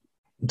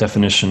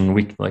self-definition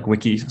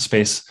wiki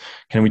space?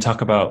 Can we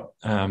talk about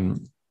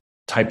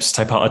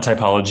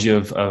typology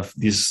of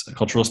these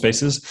cultural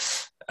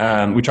spaces?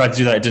 We tried to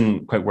do that. It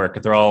didn't quite work.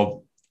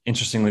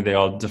 Interestingly, they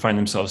all define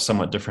themselves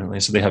somewhat differently.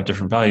 So they have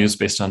different values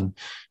based on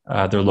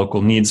their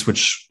local needs,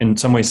 which in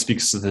some ways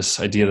speaks to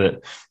this idea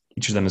that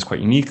each of them is quite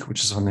unique,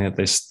 which is something that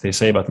they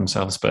say about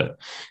themselves. But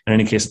in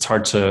any case, it's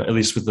hard to, at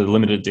least with the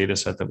limited data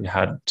set that we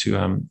had,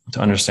 to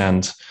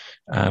understand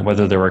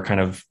whether there were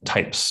kind of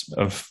types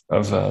of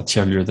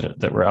tiers-lieux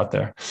that were out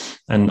there.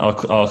 And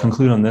I'll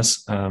conclude on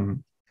this.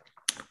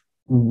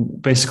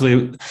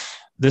 Basically,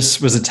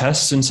 this was a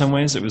test in some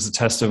ways. It was a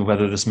test of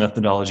whether this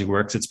methodology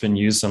works. It's been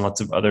used on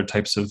lots of other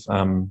types of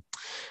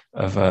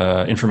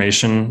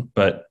information,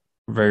 but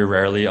very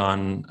rarely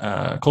on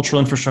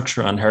cultural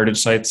infrastructure, on heritage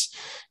sites.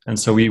 And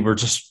so we were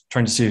just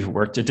trying to see if it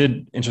worked. It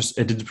did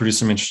produce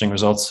some interesting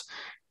results.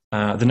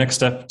 The next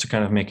step to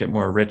kind of make it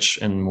more rich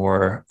and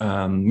more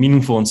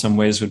meaningful in some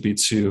ways would be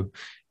to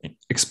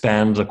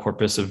expand the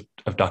corpus of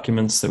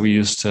documents that we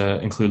use to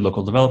include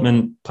local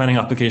development, planning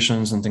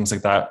applications, and things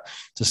like that,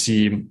 to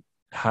see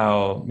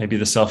how maybe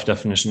the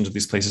self-definitions of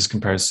these places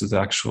compares to the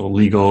actual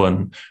legal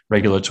and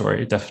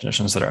regulatory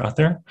definitions that are out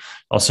there.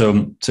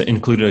 Also, to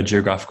include a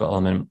geographical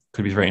element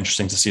could be very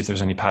interesting to see if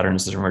there's any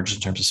patterns that emerge in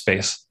terms of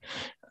space.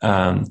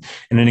 In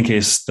any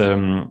case,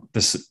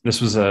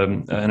 this was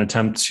an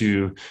attempt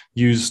to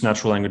use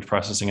natural language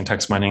processing and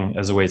text mining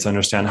as a way to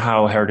understand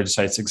how heritage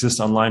sites exist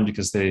online,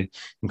 because they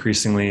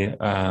increasingly,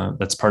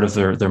 that's part of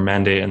their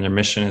mandate, and their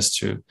mission is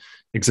to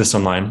exist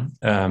online,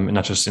 and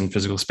not just in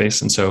physical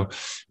space. And so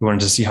we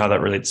wanted to see how that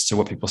relates to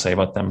what people say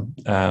about them.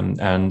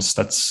 And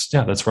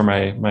that's where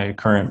my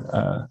current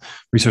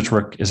research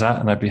work is at.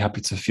 And I'd be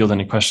happy to field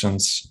any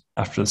questions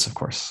after this, of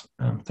course.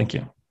 Thank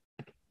you.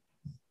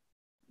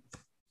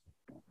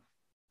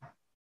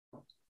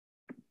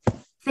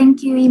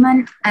 Thank you,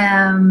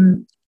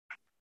 Iman.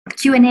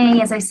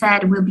 Q&A, as I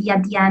said, will be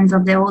at the end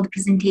of all the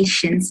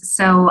presentations.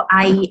 So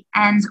I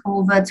hand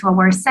over to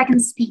our second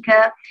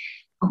speaker,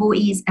 who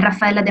is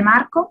Raffaella De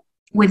Marco,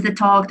 with the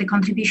talk, The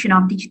Contribution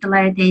of Digital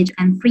Heritage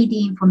and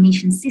 3D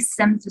Information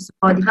Systems to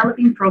Support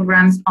Developing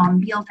Programs on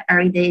Built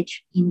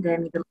Heritage in the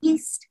Middle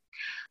East.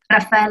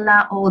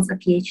 Raffaella holds a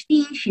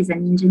PhD. She's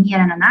an engineer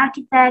and an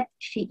architect.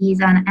 She is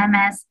an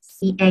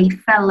MSCA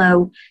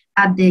fellow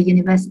at the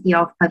University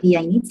of Pavia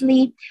in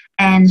Italy,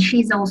 and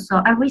she's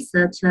also a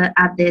researcher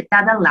at the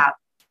Dada Lab.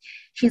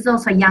 She's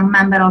also a young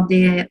member of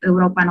the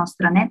Europa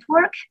Nostra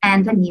network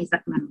and an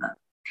ESACH member.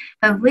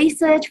 Her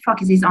research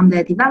focuses on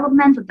the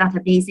development of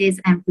databases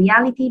and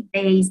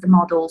reality-based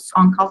models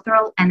on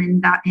cultural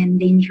and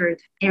endangered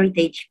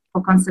heritage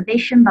for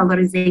conservation,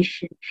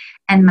 valorization,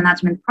 and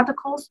management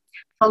protocols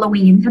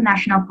following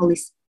international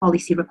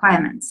policy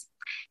requirements.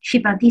 She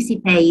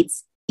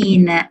participates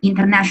in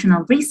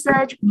international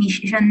research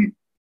mission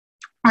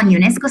on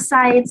UNESCO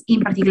sites,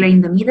 in particular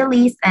in the Middle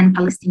East and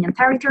Palestinian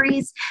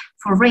territories,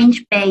 for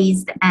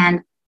range-based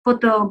and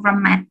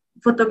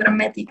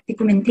photogrammetric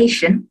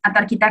documentation at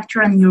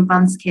architecture and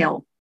urban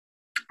scale.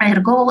 Her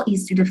goal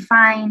is to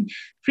define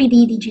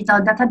 3D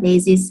digital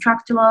databases,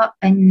 structural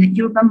and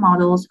urban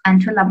models,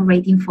 and to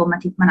elaborate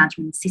informative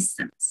management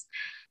systems.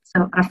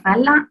 So,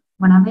 Raffaella,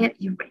 whenever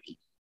you're ready.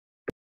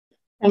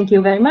 Thank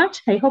you very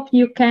much. I hope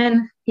you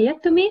can hear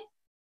to me.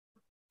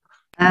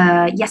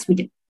 Yes, we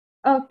do.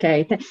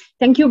 Okay,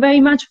 thank you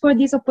very much for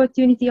this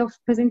opportunity of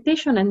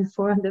presentation and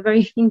for the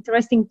very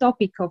interesting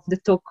topic of the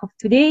talk of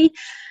today.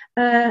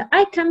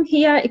 I come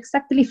here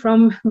exactly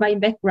from my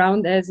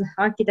background as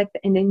architect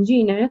and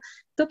engineer,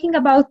 talking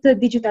about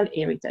digital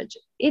heritage.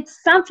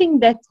 It's something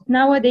that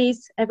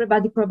nowadays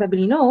everybody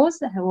probably knows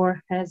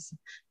or has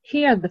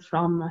heard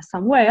from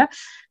somewhere.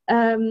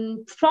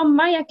 From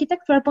my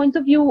architectural point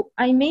of view,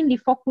 I mainly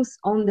focus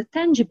on the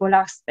tangible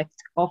aspect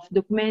of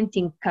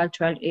documenting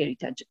cultural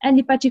heritage, and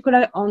in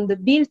particular on the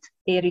built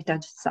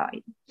heritage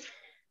side.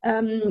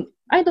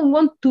 I don't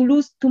want to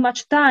lose too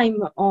much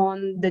time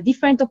on the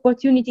different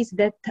opportunities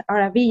that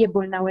are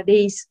available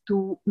nowadays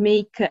to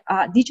make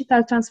a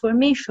digital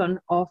transformation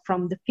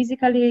from the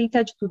physical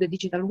heritage to the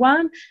digital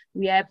one.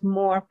 We have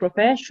more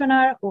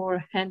professional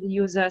or end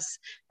users,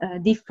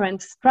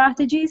 different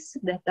strategies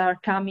that are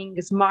coming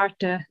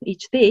smarter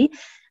each day.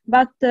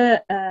 But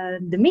the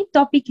main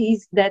topic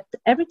is that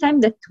every time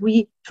that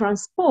we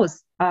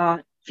transpose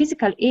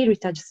physical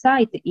heritage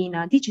site in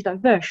a digital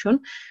version,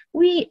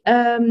 we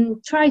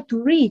try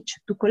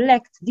to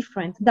collect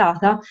different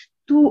data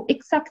to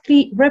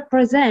exactly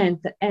represent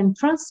and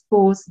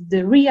transpose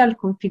the real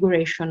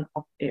configuration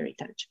of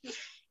heritage.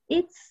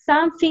 It's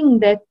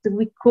something that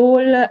we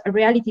call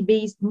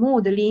reality-based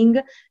modeling,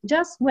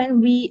 just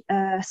when we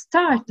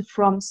start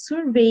from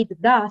surveyed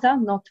data,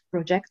 not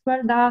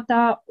projectual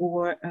data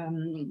or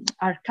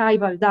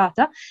archival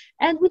data,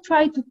 and we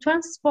try to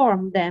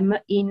transform them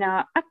in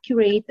an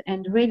accurate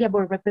and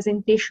reliable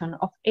representation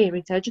of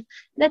heritage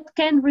that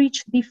can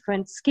reach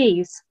different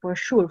scales, for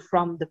sure,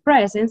 from the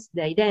presence,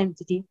 the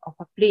identity of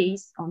a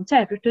place on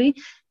territory,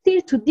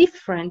 till to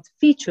different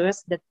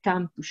features that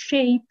come to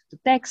shape, to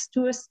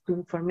textures, to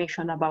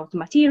information about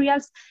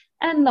materials,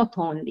 and not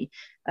only.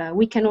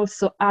 We can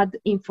also add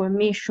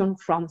information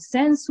from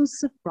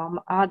census, from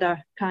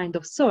other kind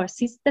of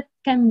sources that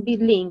can be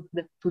linked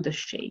to the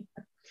shape.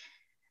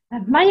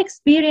 My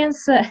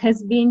experience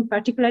has been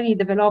particularly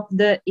developed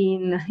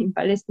in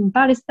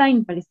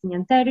Palestine,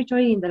 Palestinian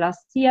territory in the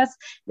last years.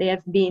 They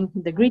have been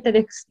the greatest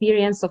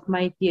experience of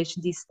my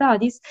PhD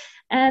studies.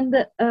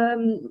 And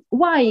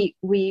why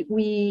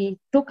we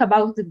talk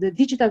about the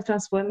digital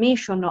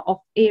transformation of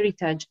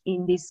heritage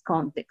in this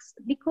context?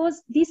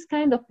 Because this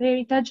kind of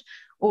heritage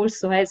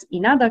also has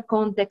in other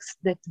contexts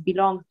that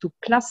belong to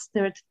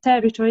clustered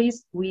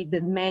territories with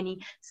many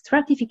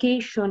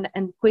stratification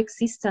and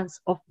coexistence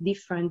of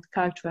different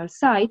cultural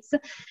sites,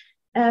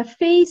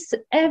 face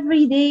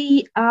every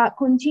day a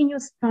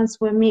continuous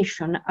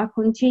transformation, a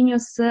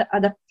continuous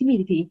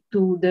adaptability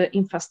to the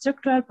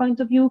infrastructural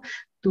point of view,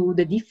 to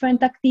the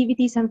different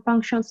activities and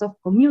functions of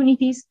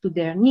communities, to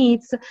their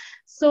needs.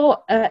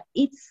 So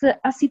it's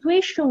a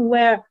situation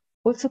where,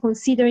 also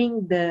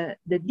considering the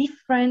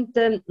different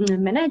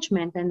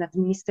management and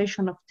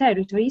administration of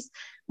territories,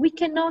 we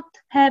cannot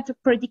have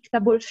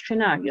predictable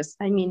scenarios.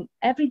 I mean,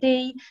 every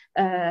day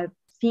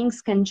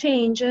things can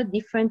change,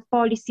 different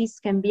policies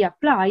can be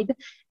applied,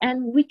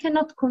 and we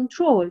cannot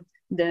control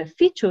the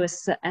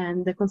features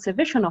and the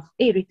conservation of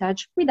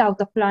heritage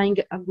without applying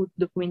a good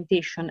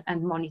documentation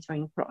and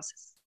monitoring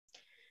process.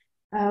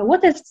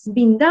 What has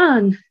been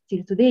done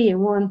till today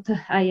and what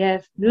I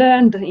have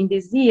learned in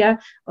this year,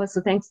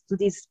 also thanks to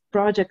this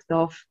project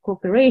of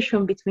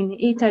cooperation between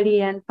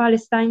Italy and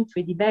Palestine,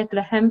 3D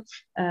Bethlehem,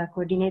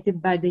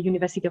 coordinated by the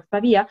University of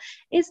Pavia,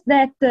 is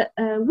that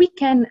we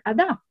can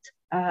adapt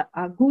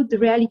a good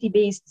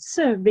reality-based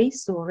survey,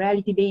 so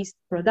reality-based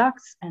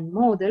products and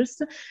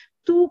models,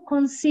 to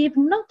conceive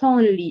not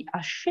only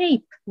a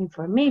shape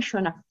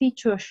information, a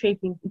feature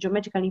shaping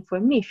geometrical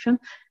information,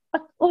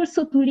 but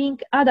also to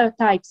link other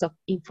types of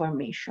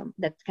information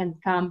that can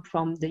come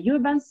from the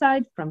urban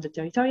side, from the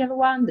territorial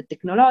one, the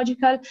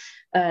technological,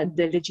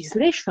 the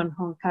legislation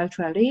on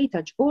cultural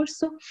heritage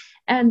also.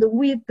 And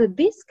with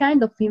this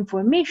kind of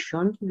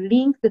information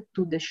linked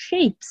to the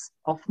shapes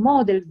of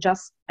models,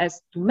 just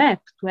as to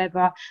map, to have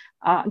a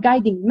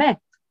guiding map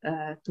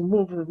to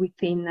move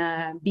within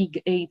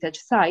big heritage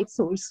sites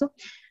also,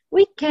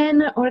 we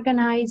can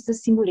organize the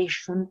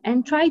simulation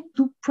and try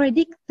to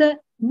predict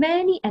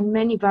many and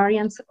many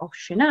variants of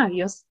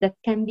scenarios that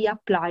can be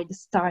applied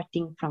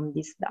starting from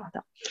this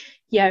data.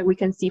 Here we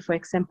can see, for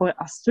example,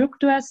 a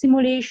structural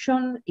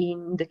simulation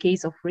in the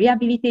case of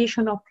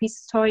rehabilitation of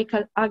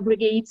historical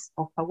aggregates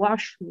of a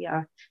wash. We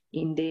are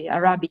in the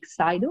Arabic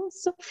side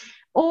also,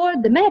 or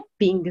the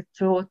mapping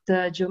through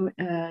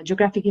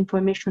geographic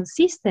information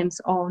systems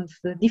of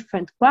the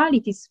different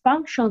qualities,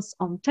 functions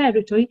on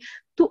territory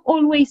to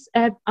always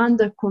have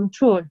under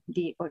control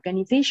the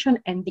organization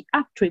and the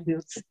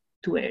attributes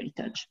to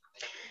heritage.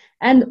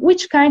 And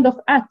which kind of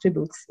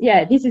attributes?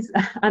 Yeah, this is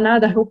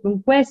another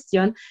open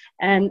question.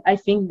 And I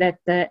think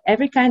that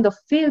every kind of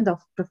field of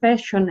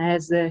profession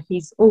has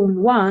his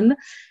own one.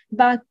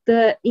 But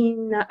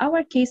in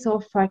our case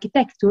of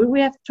architecture, we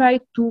have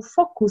tried to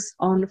focus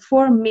on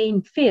 4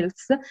 main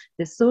fields: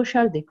 the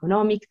social, the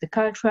economic, the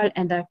cultural,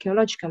 and the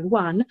archaeological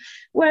one,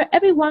 where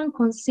everyone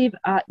conceives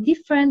a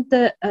different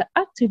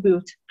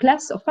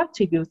class of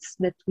attributes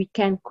that we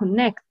can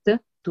connect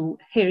to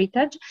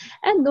heritage,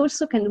 and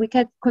also we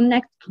can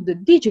connect to the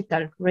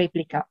digital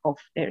replica of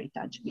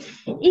heritage.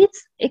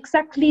 It's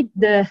exactly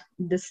the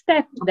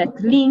step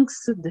that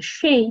links the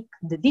shape,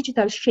 the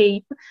digital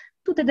shape,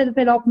 to the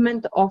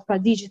development of a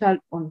digital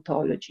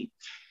ontology.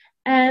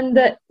 And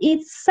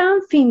it's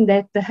something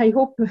that I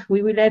hope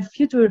we will have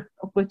future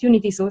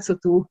opportunities also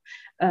to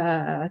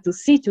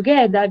see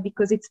together,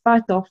 because it's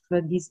part of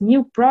this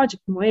new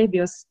project,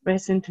 Moebius,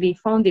 recently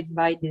founded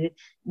by the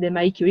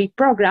Marie Curie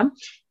program,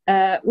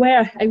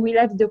 where I will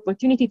have the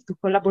opportunity to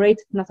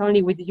collaborate not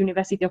only with the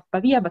University of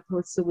Pavia, but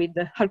also with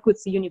the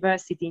Al-Quds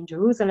University in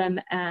Jerusalem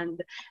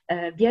and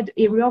the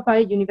Europa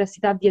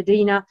Università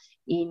Viadrina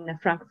in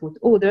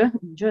Frankfurt-Oder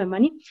in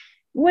Germany,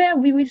 where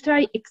we will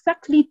try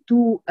exactly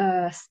to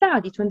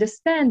study, to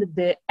understand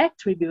the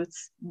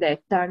attributes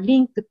that are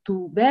linked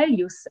to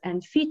values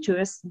and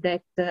features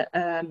that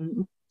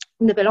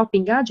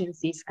developing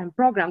agencies and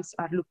programs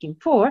are looking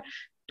for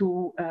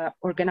to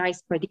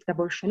organize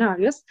predictable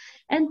scenarios,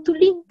 and to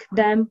link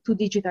them to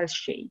digital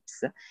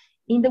shapes.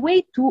 In the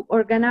way to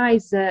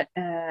organize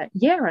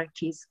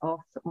hierarchies of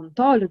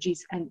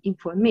ontologies and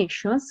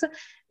informations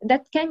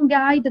that can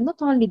guide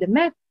not only the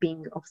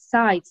mapping of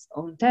sites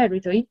on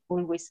territory,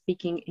 always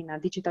speaking in a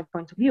digital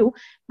point of view,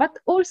 but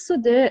also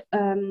the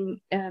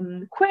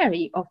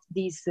query of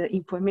these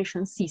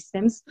information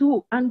systems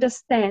to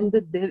understand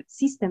the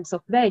systems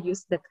of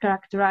values that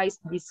characterize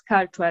this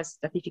cultural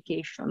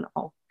stratification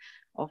of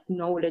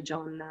knowledge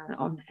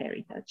on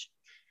heritage.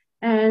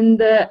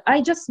 And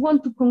I just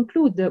want to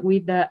conclude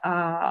with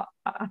a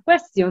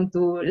question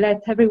to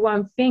let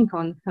everyone think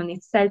on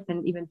itself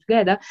and even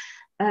together.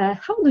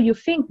 How do you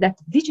think that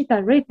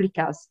digital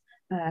replicas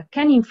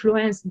can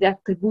influence the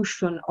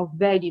attribution of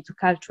value to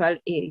cultural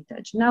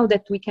heritage? Now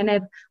that we can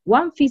have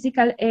one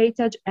physical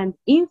heritage and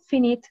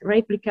infinite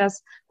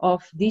replicas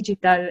of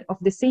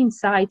the same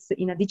sites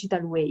in a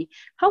digital way,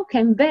 how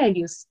can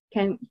values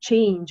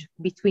change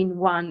between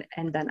one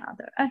and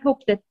another? I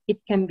hope that it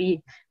can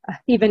be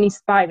even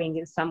inspiring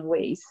in some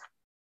ways.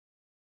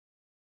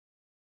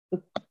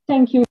 So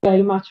thank you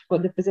very much for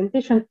the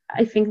presentation.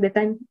 I think that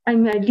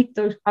I'm a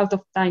little out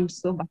of time,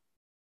 so I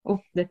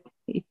hope that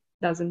it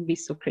doesn't be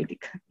so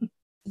critical.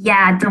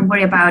 Yeah, don't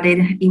worry about it.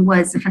 It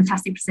was a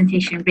fantastic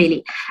presentation,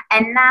 really.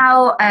 And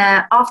now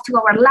off to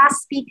our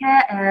last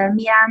speaker,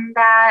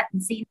 Miranda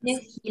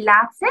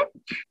Zinski-Latze,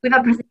 with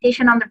a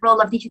presentation on the role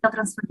of digital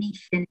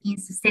transformation in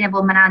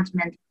sustainable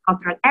management of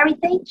cultural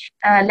heritage.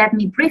 Let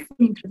me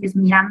briefly introduce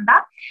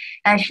Miranda.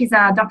 She's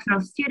a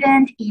doctoral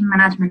student in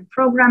management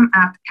program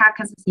at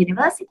Caucasus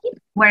University,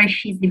 where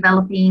she's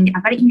developing a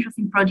very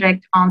interesting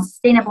project on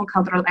sustainable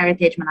cultural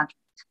heritage management.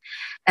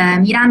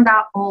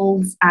 Miranda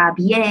holds a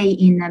BA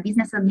in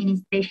Business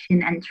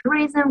Administration and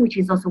Tourism, which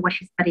is also what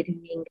she studied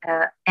in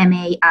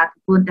MA at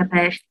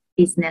Budapest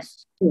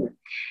Business School.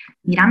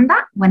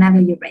 Miranda,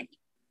 whenever you're ready.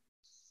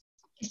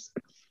 Yes.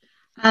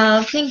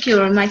 Thank you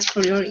very much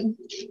for your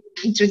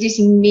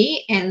introducing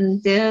me,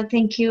 and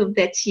thank you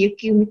that you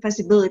give me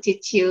possibility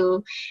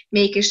to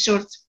make a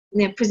short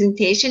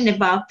presentation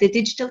about the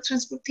digital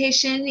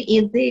transportation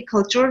in the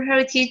cultural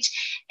heritage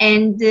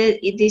and the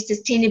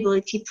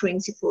sustainability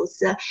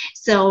principles.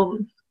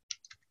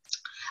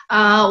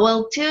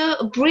 Well,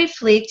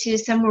 briefly to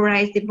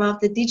summarize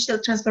about the digital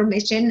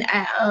transformation,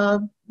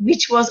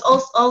 which was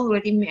also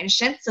already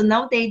mentioned. So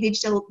nowadays,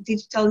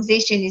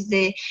 digitalization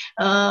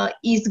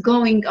is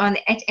going on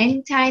at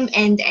any time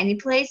and any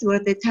place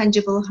where the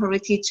tangible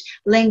heritage,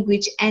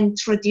 language, and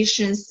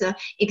traditions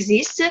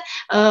exist.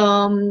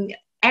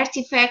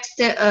 Artifacts,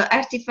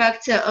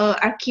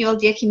 archival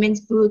documents,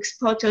 books,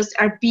 photos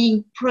are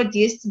being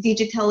produced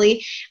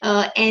digitally,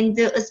 and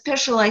a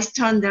specialized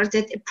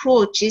standardized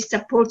approach is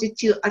supported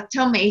to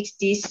automate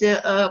this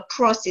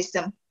process.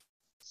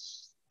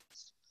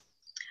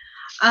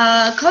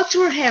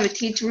 Cultural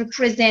heritage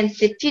represents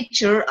the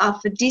feature of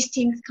a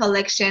distinct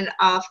collection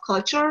of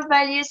cultural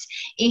values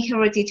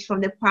inherited from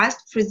the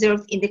past,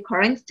 preserved in the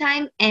current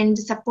time, and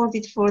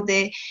supported for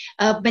the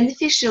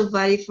beneficial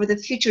value for the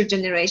future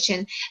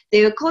generation.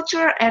 The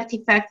cultural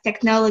artifact,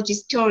 technology,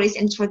 stories,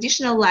 and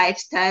traditional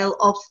lifestyle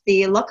of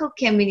the local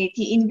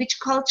community in which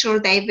cultural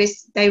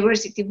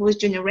diversity was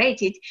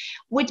generated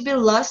would be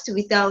lost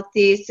without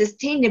the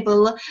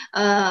sustainable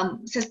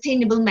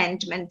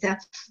management.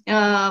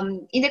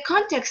 In the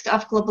context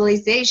of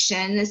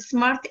globalization,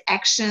 smart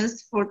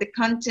actions for the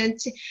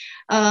content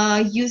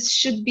use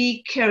should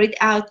be carried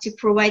out to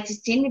provide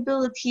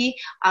sustainability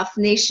of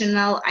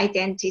national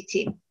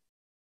identity.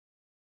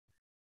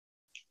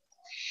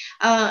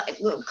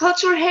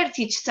 Cultural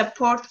heritage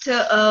support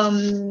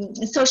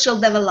social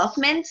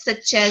development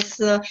such as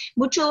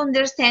mutual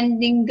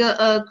understanding,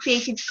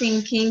 creative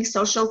thinking,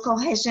 social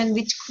cohesion,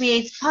 which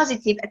creates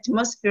positive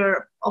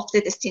atmosphere of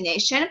the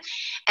destination.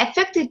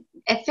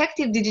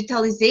 Effective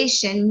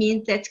digitalization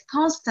means that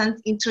constant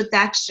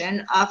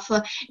introduction of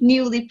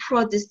newly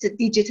produced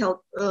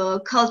digital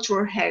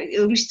cultural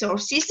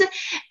resources,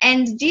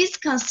 and this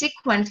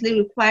consequently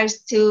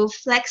requires to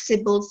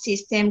flexible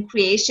system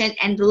creation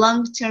and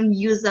long-term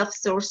use of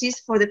sources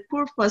for the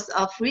purpose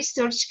of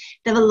research,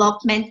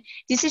 development,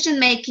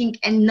 decision-making,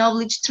 and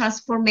knowledge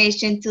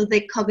transformation to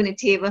the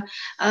cognitive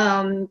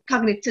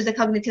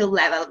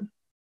level.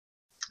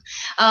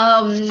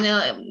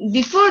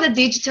 Before the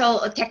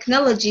digital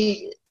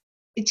technology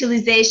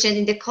utilization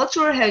in the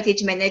cultural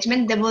heritage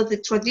management, there was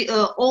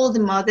the old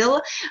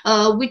model,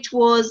 which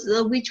was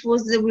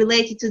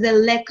related to the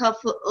lack of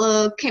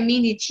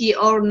community,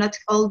 or not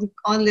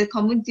only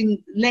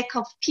community, lack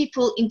of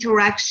people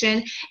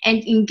interaction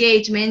and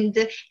engagement,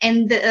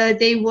 and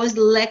there was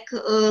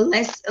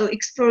less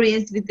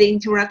experience with the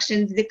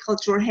interaction with the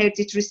cultural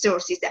heritage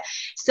resources.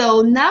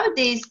 So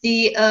nowadays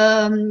the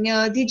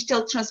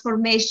digital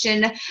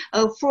transformation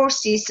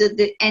forces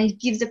and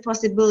gives the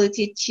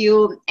possibility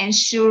to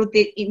ensure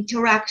the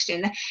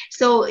interaction.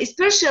 So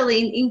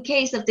especially in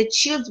case of the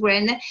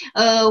children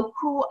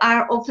who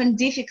are often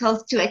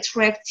difficult to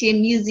attract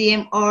in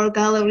museum or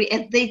gallery,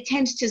 as they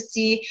tend to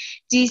see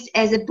this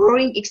as a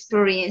boring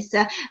experience.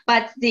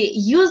 But the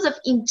use of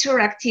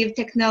interactive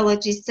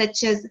technologies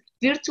such as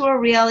virtual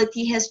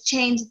reality has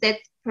changed that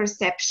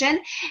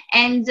perception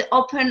and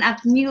open up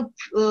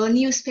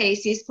new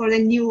spaces for the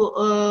new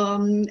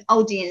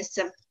audience.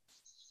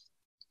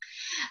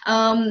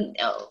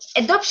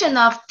 Adoption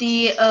of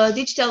the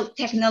digital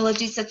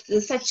technologies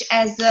such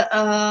as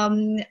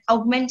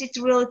augmented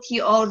reality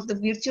or the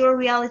virtual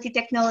reality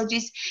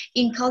technologies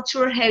in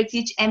cultural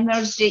heritage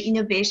emerged the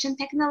innovation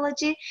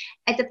technology,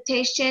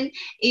 adaptation,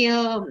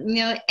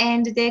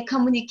 and the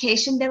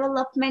communication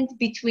development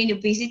between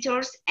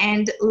visitors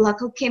and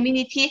local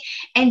community,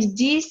 and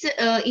this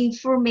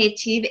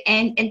informative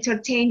and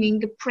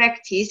entertaining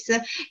practice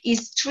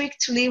is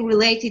strictly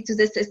related to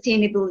the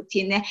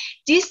sustainability.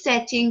 These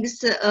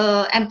settings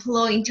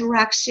employ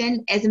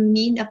interaction as a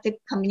means of the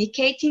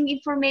communicating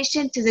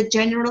information to the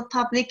general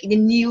public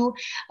in new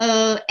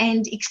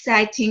and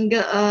exciting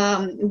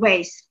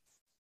ways.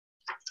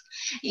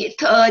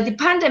 The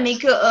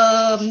pandemic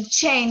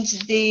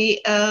changed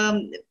the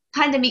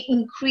pandemic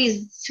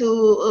increased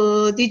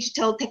to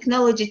digital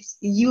technologies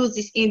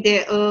uses in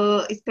the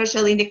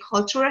especially in the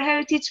cultural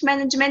heritage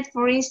management.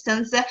 For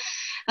instance,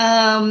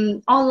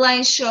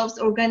 online shows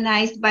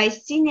organized by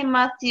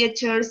cinema,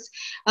 theaters,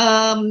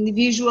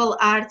 visual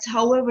arts.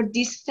 However,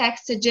 this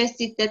fact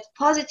suggested that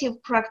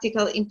positive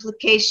practical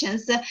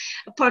implications,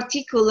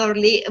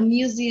 particularly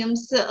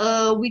museums,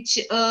 which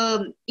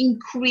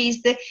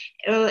increased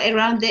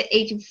around the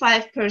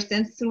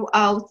 85%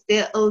 throughout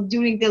the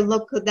during the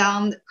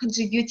lockdown,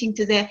 contributing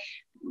to the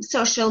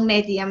social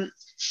media.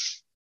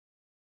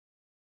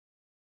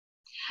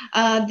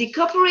 The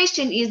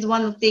cooperation is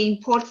one of the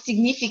important,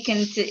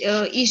 significant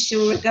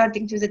issue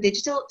regarding to the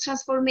digital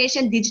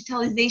transformation,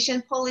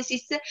 digitalization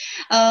policies.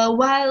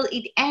 While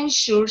it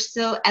ensures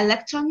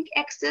electronic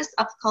access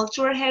of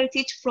cultural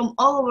heritage from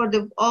all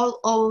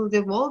over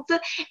the world,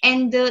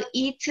 and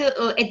it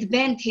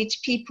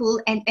advantage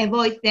people and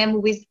avoid them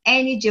with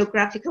any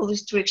geographical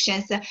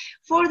restrictions.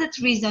 For that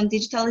reason,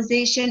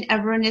 digitalization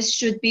awareness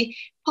should be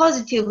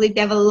positively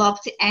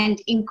developed and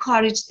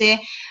encourage the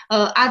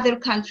other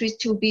countries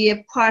to be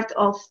a part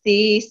of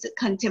this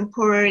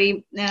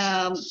contemporary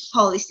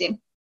policy.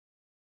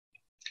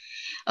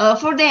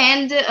 For the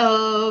end,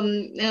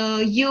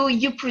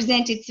 you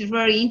presented a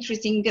very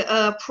interesting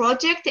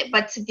project,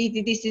 but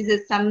this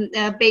is some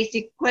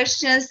basic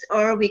questions,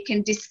 or we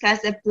can discuss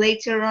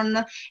later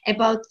on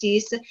about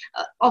this.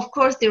 Of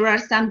course, there are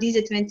some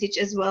disadvantages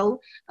as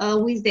well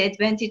with the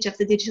advantage of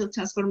the digital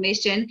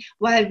transformation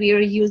while we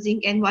are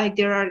using and while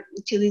there are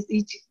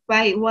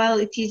while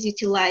it is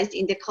utilized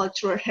in the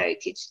cultural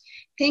heritage.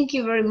 Thank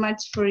you very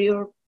much for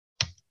your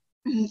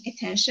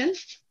attention.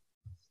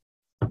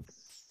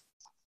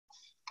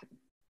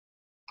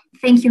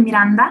 Thank you,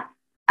 Miranda.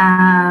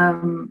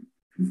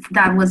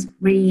 That was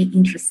really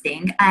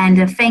interesting.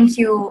 And thank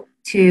you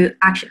to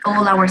actually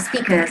all our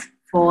speakers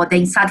for the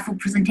insightful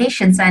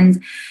presentations.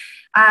 And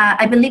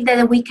I believe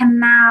that we can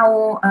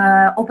now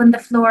open the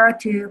floor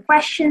to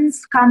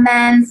questions,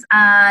 comments.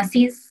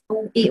 Since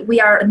we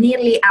are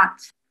nearly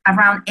at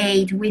around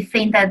 8, we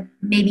think that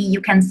maybe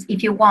you can,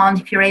 if you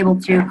want, if you're able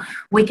to,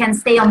 we can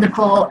stay on the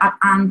call up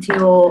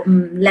until,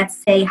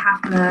 let's say,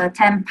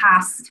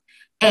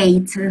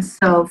 8:10.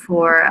 So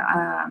for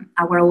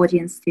our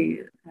audience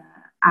to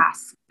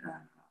ask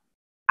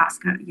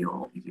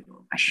your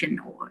question,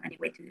 or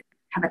anyway to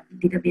have a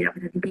little bit of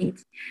a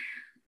debate.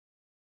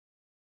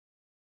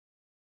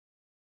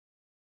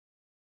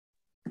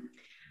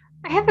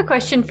 I have a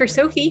question for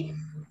Sofie.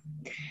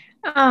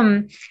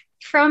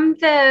 From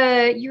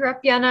the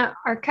Europeana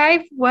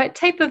archive, what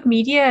type of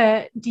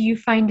media do you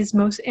find is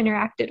most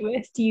interacted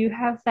with? Do you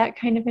have that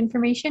kind of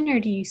information,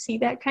 or do you see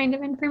that kind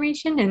of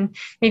information? And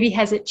maybe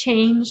has it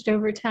changed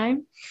over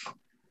time?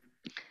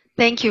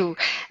 Thank you.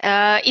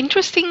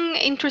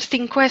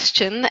 Interesting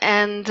question.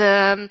 And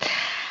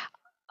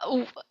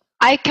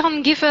I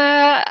can give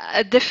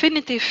a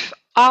definitive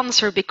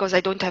answer because I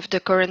don't have the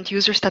current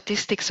user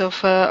statistics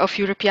of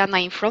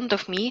Europeana in front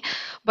of me,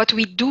 but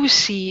we do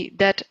see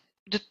that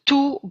the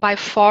two by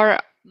far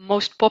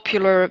most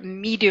popular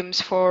mediums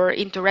for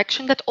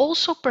interaction that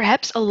also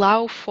perhaps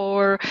allow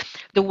for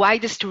the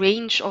widest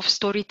range of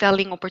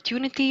storytelling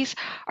opportunities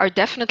are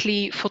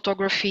definitely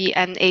photography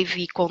and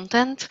AV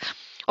content.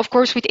 Of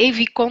course, with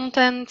AV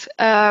content,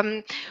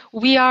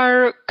 we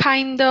are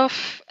kind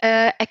of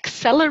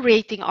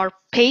accelerating our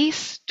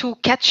pace to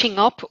catching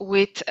up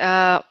with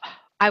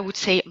I would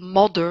say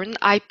modern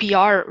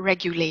IPR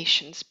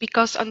regulations,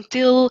 because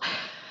until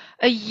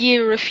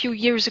a few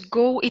years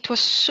ago, it was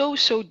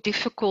so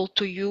difficult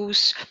to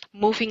use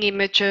moving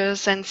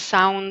images and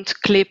sound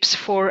clips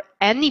for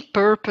any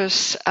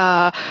purpose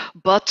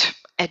but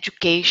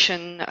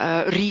education,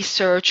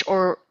 research,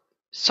 or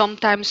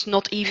sometimes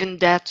not even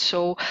that.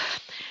 So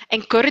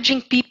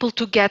encouraging people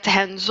to get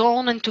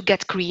hands-on and to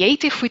get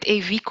creative with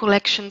AV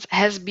collections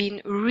has been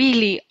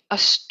really a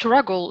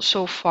struggle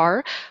so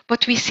far,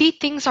 but we see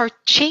things are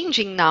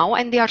changing now,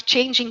 and they are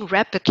changing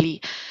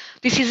rapidly.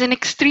 This is an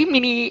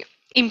extremely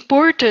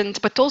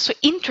important but also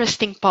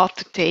interesting path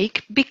to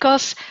take,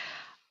 because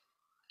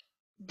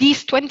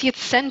these 20th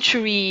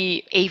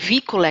century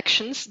AV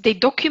collections, they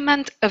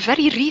document a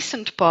very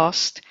recent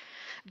past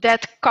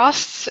that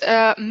casts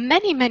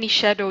many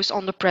shadows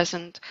on the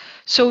present.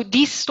 So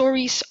these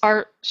stories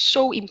are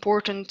so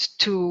important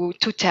to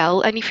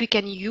tell, and if we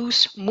can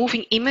use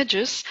moving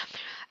images,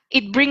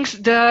 it brings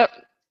that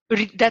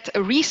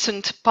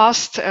recent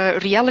past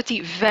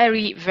reality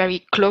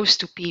very close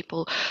to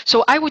people.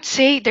 So I would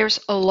say there's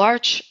a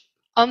large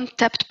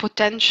untapped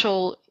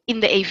potential in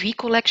the AV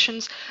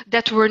collections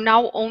that we're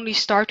now only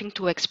starting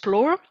to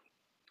explore.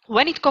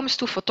 When it comes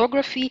to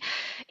photography,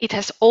 it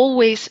has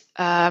always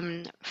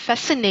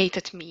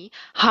fascinated me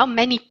how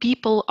many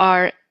people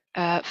are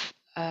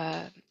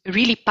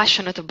really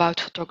passionate about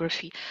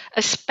photography,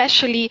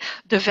 especially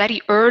the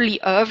very early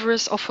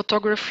oeuvres of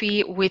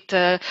photography with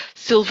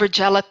silver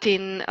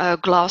gelatin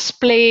glass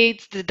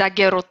plates, the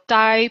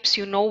daguerreotypes,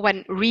 you know,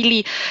 when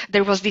really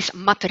there was this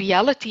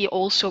materiality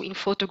also in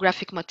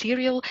photographic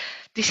material.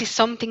 This is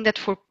something that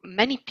for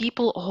many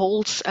people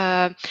holds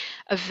a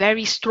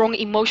very strong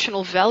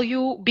emotional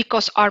value,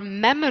 because our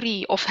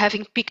memory of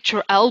having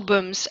picture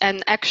albums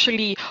and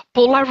actually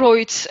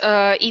Polaroids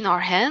in our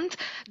hand,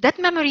 that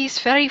memory is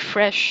very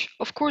fresh.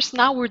 Of course,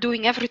 now we're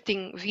doing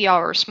everything via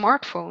our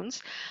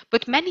smartphones,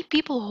 but many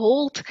people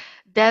hold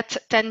that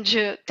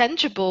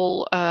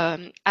tangible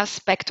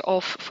aspect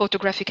of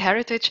photographic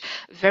heritage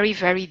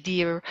very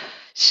dear.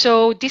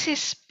 So this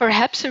is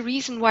perhaps a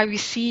reason why we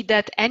see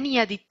that any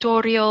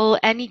editorial,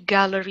 any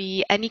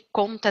gallery, any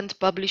content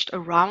published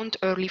around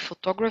early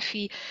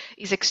photography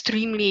is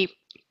extremely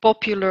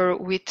popular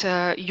with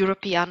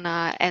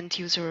Europeana end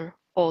user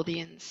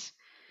audience.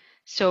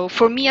 So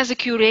for me as a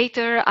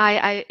curator,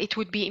 it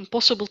would be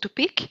impossible to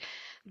pick.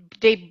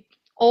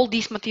 All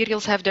these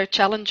materials have their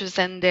challenges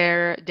and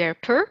their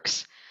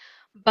perks,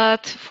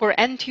 but for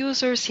end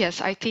users, yes,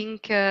 I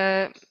think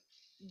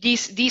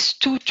these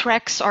two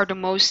tracks are the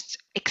most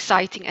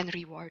exciting and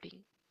rewarding.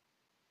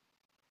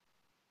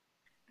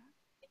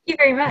 Thank you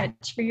very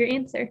much for your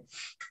answer.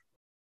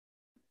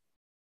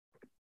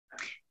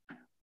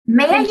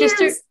 May I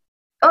use...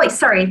 Oh,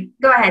 sorry.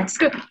 Go ahead.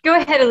 Go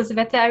ahead,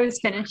 Elizabeth. I was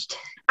finished.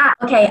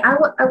 Okay.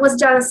 I was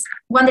just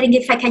wondering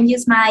if I can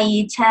use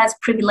my chair's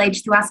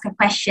privilege to ask a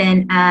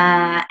question,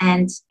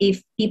 and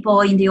if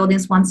people in the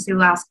audience want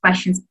to ask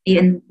questions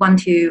and want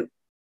to,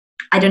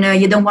 I don't know,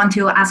 you don't want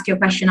to ask your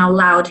question out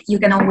loud, you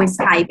can always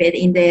type it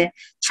in the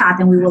chat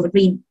and we will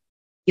read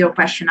your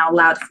question out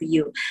loud for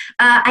you.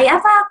 I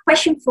have a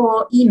question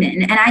for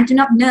Eamon, and I do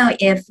not know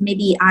if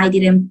maybe I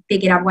didn't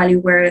pick it up while you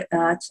were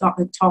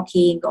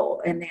talking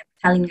and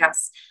telling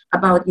us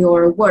about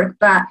your work,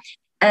 but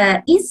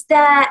is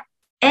there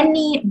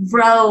any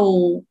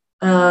role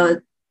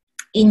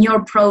in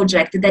your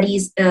project that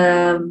is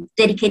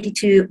dedicated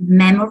to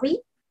memory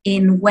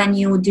in when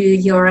you do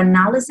your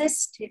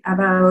analysis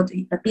about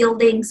the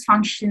buildings,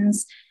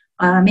 functions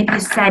maybe you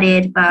said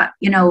it, but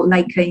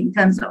like in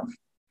terms of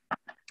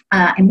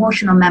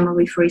emotional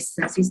memory, for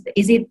instance,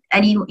 is it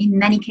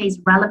in any case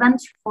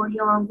relevant for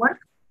your work?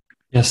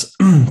 Yes,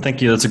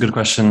 thank you. That's a good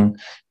question.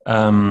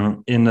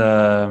 In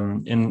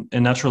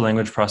natural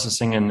language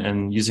processing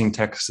and using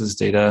text as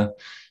data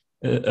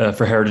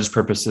for heritage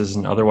purposes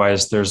and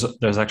otherwise,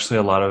 there's actually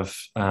a lot of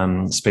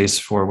space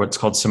for what's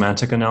called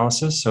semantic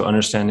analysis. So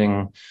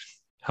understanding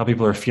how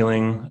people are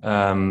feeling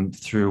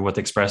through what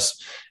they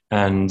express,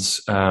 and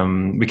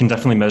we can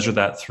definitely measure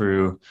that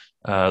through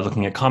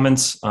looking at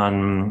comments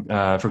on,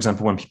 for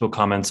example, when people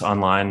comment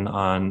online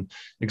on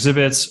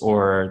exhibits,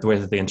 or the way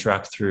that they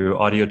interact through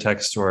audio,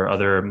 text, or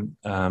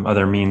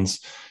other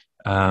means.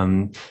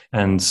 And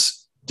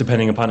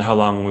depending upon how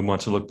long we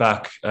want to look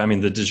back, I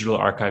mean, the digital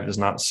archive is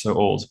not so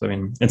old. I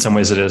mean, in some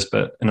ways it is,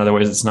 but in other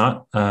ways it's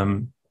not.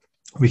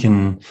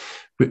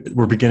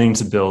 We're beginning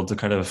to build a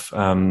kind of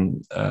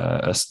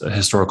a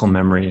historical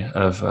memory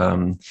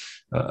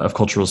of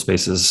cultural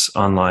spaces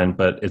online,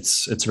 but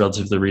it's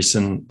relatively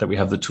recent that we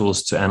have the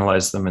tools to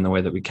analyze them in the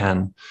way that we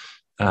can.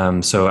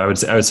 So I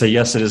would say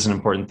yes, it is an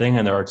important thing,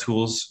 and there are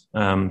tools.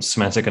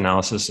 Semantic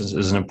analysis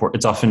is an important.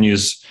 It's often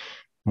used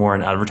more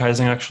in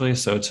advertising, actually.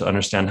 So to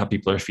understand how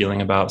people are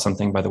feeling about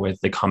something by the way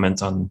that they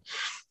comment on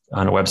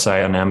a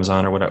website, on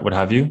Amazon, or what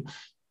have you.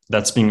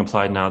 That's being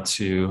applied now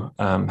to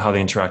how they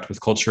interact with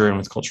culture and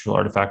with cultural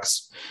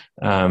artifacts.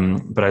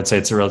 But I'd say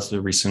it's a relatively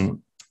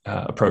recent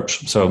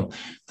approach. So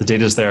the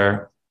data is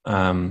there.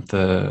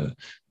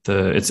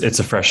 It's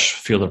a fresh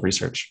field of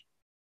research.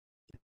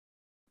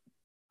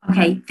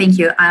 Okay, thank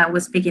you. I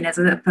was speaking as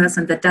a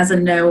person that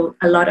doesn't know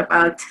a lot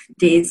about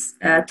this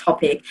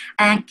topic.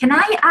 And can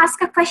I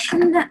ask a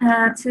question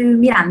to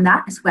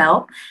Miranda as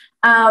well?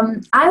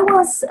 I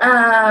was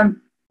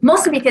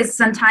mostly because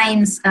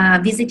sometimes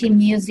visiting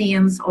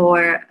museums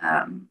or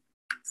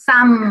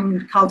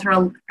some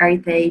cultural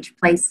heritage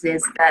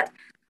places that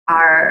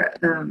are,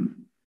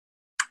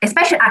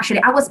 especially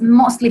actually, I was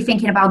mostly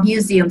thinking about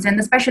museums, and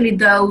especially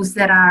those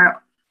that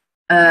are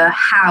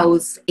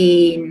housed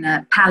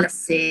in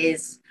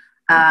palaces.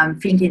 I'm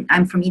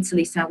from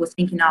Italy, so I was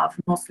thinking of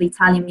mostly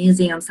Italian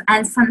museums.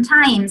 And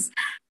sometimes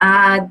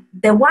the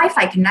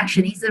Wi-Fi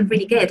connection isn't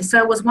really good. So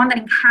I was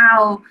wondering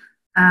how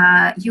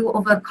you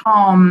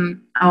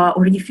overcome,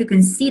 or if you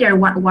consider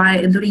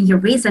why during your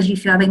research,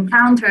 if you have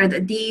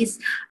encountered this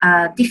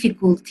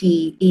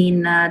difficulty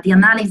in the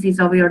analysis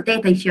of your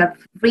data, if you have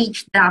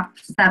reached that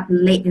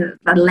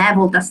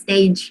level, that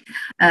stage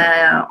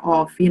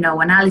of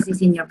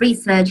analysis in your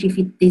research, if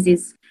this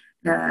is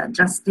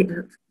just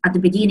at the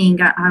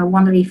beginning. I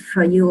wonder if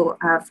you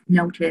have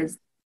noticed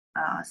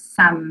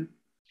some,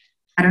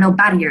 I don't know,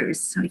 barriers,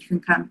 so if you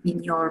can come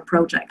in your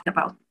project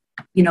about,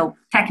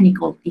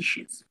 technical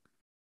issues.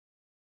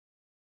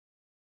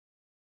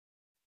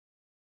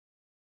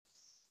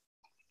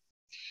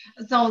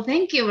 So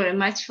thank you very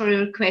much for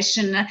your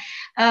question.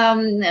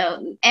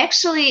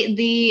 Actually,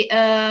 the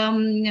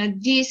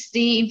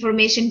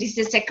information, this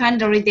is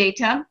secondary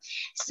data.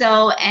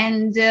 So,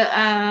 and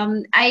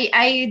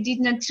I did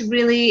not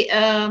really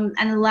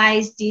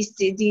analyze the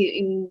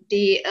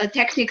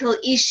technical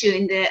issue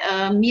in the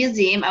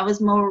museum. I was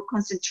more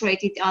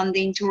concentrated on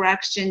the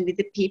interaction with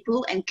the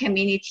people and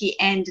community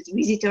and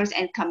visitors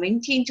and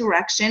community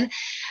interaction.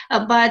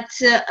 But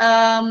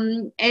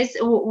as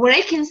what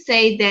I can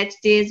say that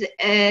there's,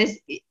 as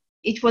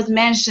it was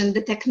mentioned,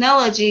 the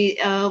technology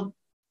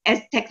as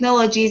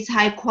technology is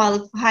high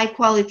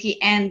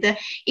quality, and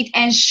it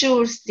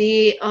ensures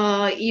the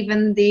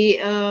even the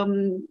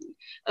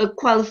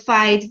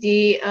qualified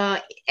the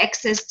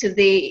access to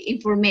the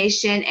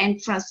information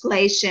and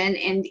translation,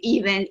 and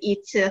even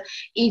it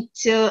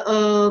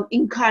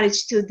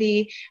encouraged to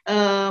the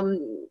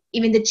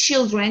even the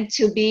children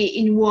to be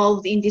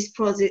involved in this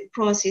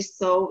process.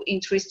 So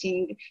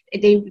interesting,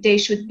 they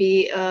should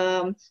be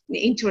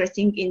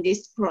interesting in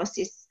this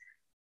process.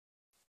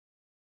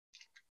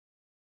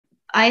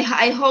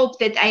 I hope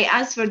that I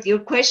answered your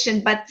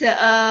question, but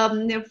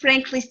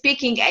frankly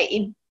speaking,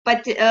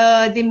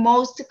 the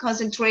most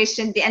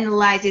concentration, the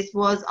analysis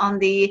was on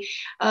the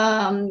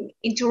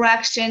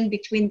interaction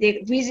between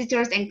the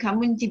visitors and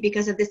community.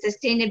 Because of the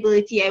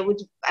sustainability,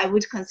 I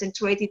would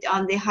concentrate it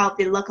on how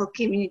the local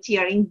community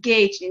are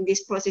engaged in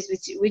this process,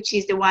 which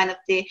is the one of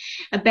the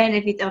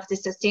benefit of the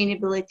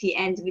sustainability,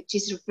 and which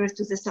is refers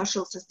to the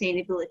social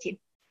sustainability.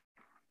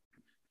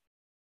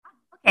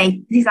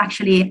 Okay, this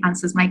actually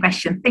answers my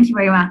question. Thank you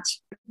very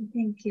much.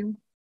 Thank you.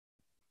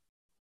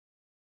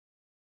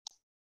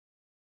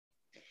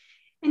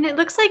 And it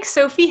looks like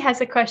Sophie has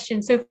a question.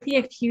 Sophie,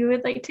 if you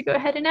would like to go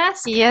ahead and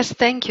ask. Yes,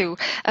 thank you.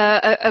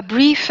 A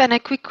brief and a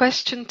quick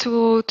question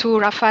to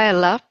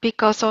Rafaela,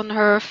 because on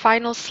her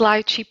final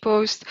slide she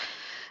posed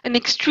an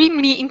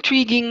extremely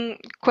intriguing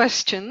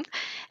question,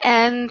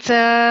 and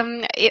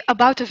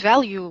about the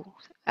value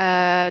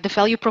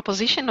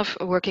proposition of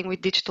working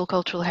with digital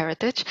cultural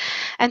heritage.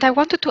 And I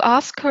wanted to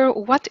ask her,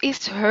 what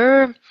is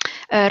her,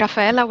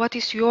 Rafaela, what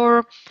is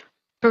your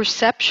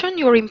perception,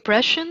 your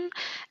impression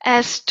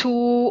as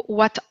to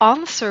what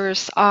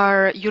answers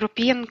our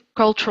European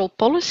cultural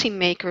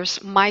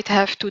policymakers might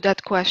have to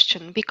that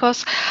question,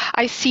 because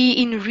I see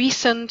in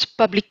recent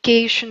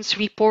publications,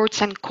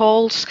 reports and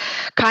calls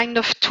kind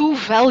of two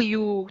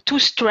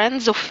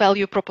strands of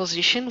value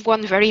proposition.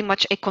 One very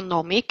much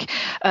economic,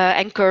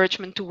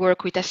 encouragement to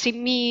work with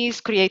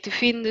SMEs,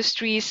 creative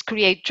industries,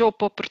 create job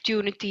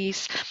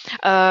opportunities,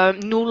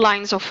 new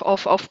lines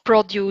of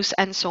produce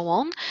and so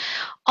on.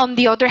 On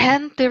the other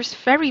hand, there's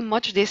very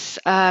much this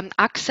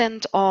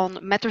accent on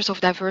matters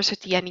of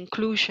diversity and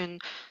inclusion.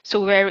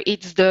 So where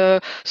it's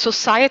the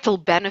societal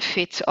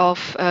benefit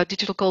of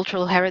digital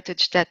cultural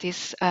heritage that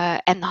is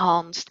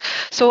enhanced.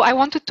 So I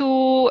wanted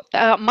to,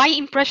 my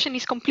impression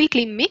is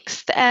completely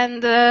mixed,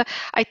 and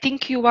I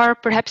think you are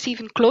perhaps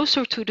even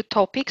closer to the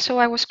topic. So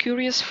I was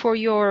curious for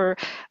your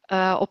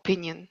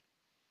opinion.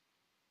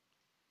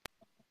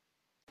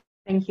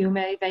 Thank you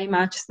very, very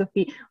much,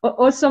 Sophie.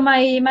 Also,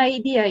 my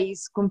idea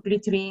is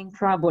completely in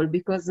trouble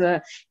because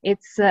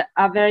it's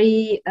a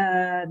very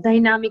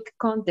dynamic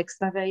context,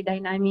 a very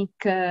dynamic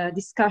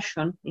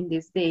discussion in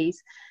these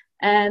days.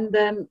 And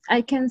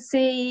I can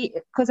say,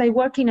 because I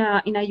work in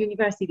a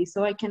university,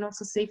 so I can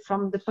also say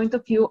from the point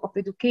of view of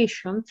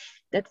education,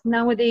 that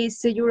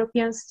nowadays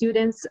European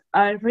students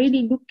are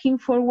really looking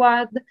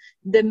forward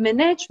the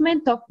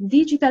management of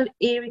digital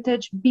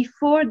heritage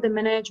before the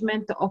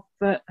management of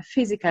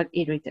physical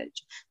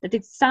heritage. That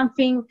it's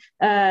something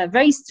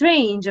very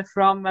strange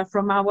from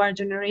our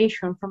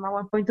generation, from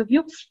our point of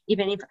view,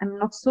 even if I'm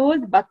not so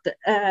old, but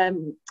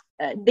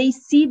they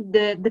see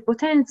the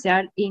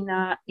potential in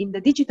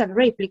the digital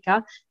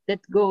replica that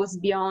goes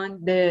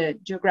beyond the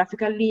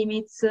geographical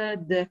limits,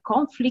 the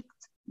conflict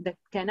that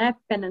can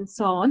happen and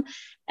so on.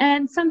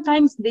 And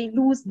sometimes they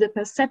lose the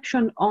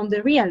perception on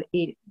the real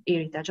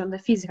heritage, on the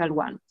physical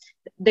one.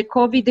 The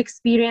COVID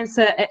experience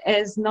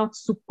has not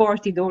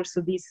supported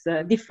also this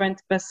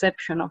different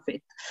perception of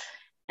it.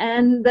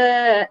 And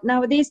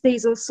nowadays there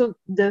is also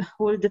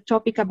the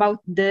topic about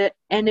the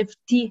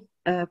NFT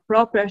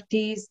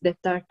properties that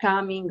are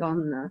coming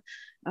on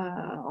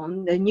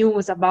the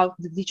news about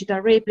the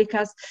digital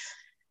replicas.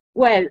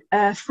 Well,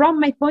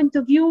 from my point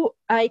of view,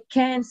 I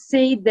can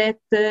say that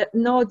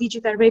no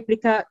digital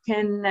replica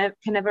can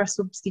ever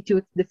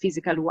substitute the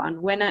physical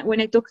one. When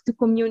I talk to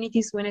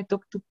communities, when I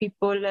talk to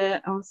people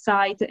on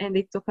site, and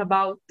they talk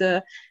about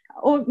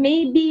or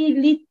maybe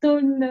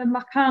little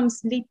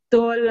maqams,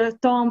 little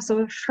tombs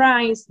or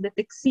shrines that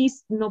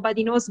exist,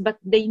 nobody knows, but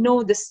they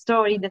know the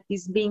story that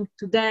is linked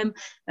to them,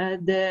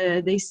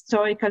 the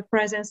historical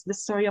presence, the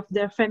story of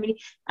their family.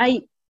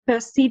 I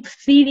perceive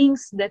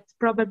feelings that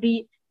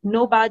probably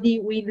nobody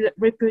will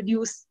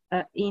reproduce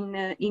in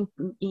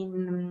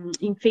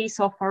face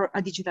of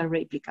a digital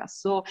replica.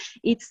 So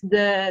it's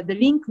the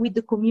link with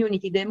the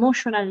community, the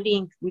emotional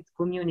link with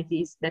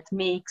communities that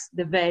makes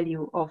the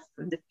value of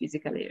the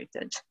physical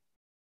heritage.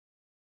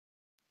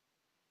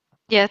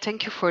 Yeah,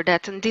 thank you for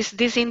that. And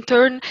this in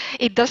turn,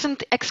 it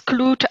doesn't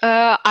exclude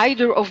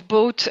either of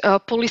both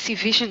policy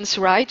visions,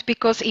 right?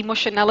 Because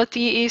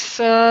emotionality is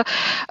an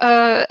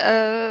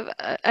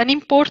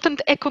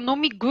important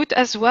economic good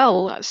as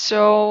well.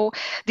 So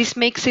this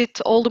makes it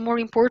all the more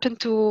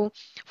important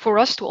for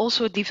us to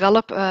also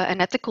develop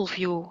an ethical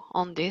view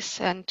on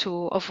this and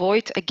to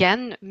avoid,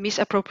 again,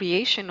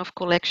 misappropriation of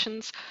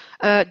collections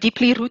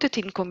deeply rooted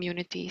in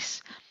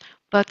communities.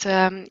 But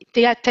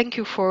yeah, thank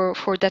you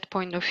for that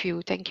point of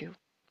view. Thank you.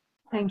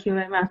 Thank you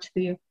very much to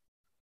you.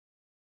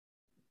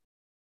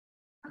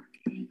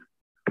 Okay.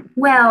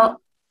 Well,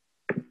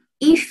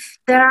 if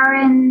there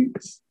aren't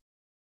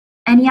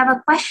any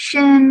other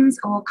questions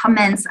or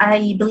comments,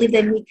 I believe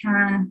that we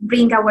can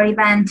bring our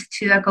event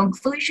to a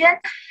conclusion.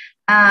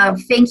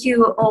 Thank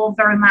you all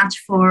very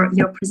much for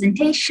your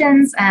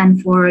presentations and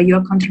for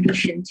your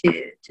contribution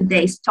to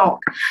today's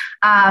talk.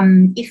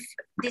 If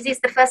this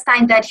is the first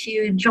time that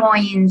you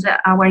joined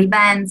our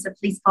events,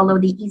 please follow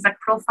the ESACH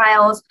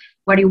profiles,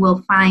 where you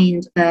will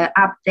find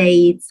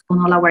updates on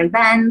all our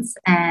events,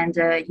 and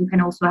you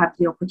can also have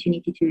the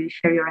opportunity to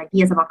share your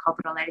ideas about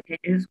cultural heritage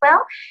as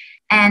well.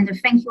 And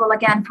thank you all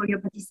again for your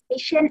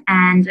participation,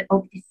 and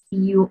hope to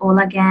see you all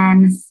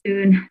again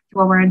soon to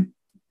our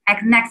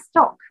next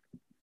talk.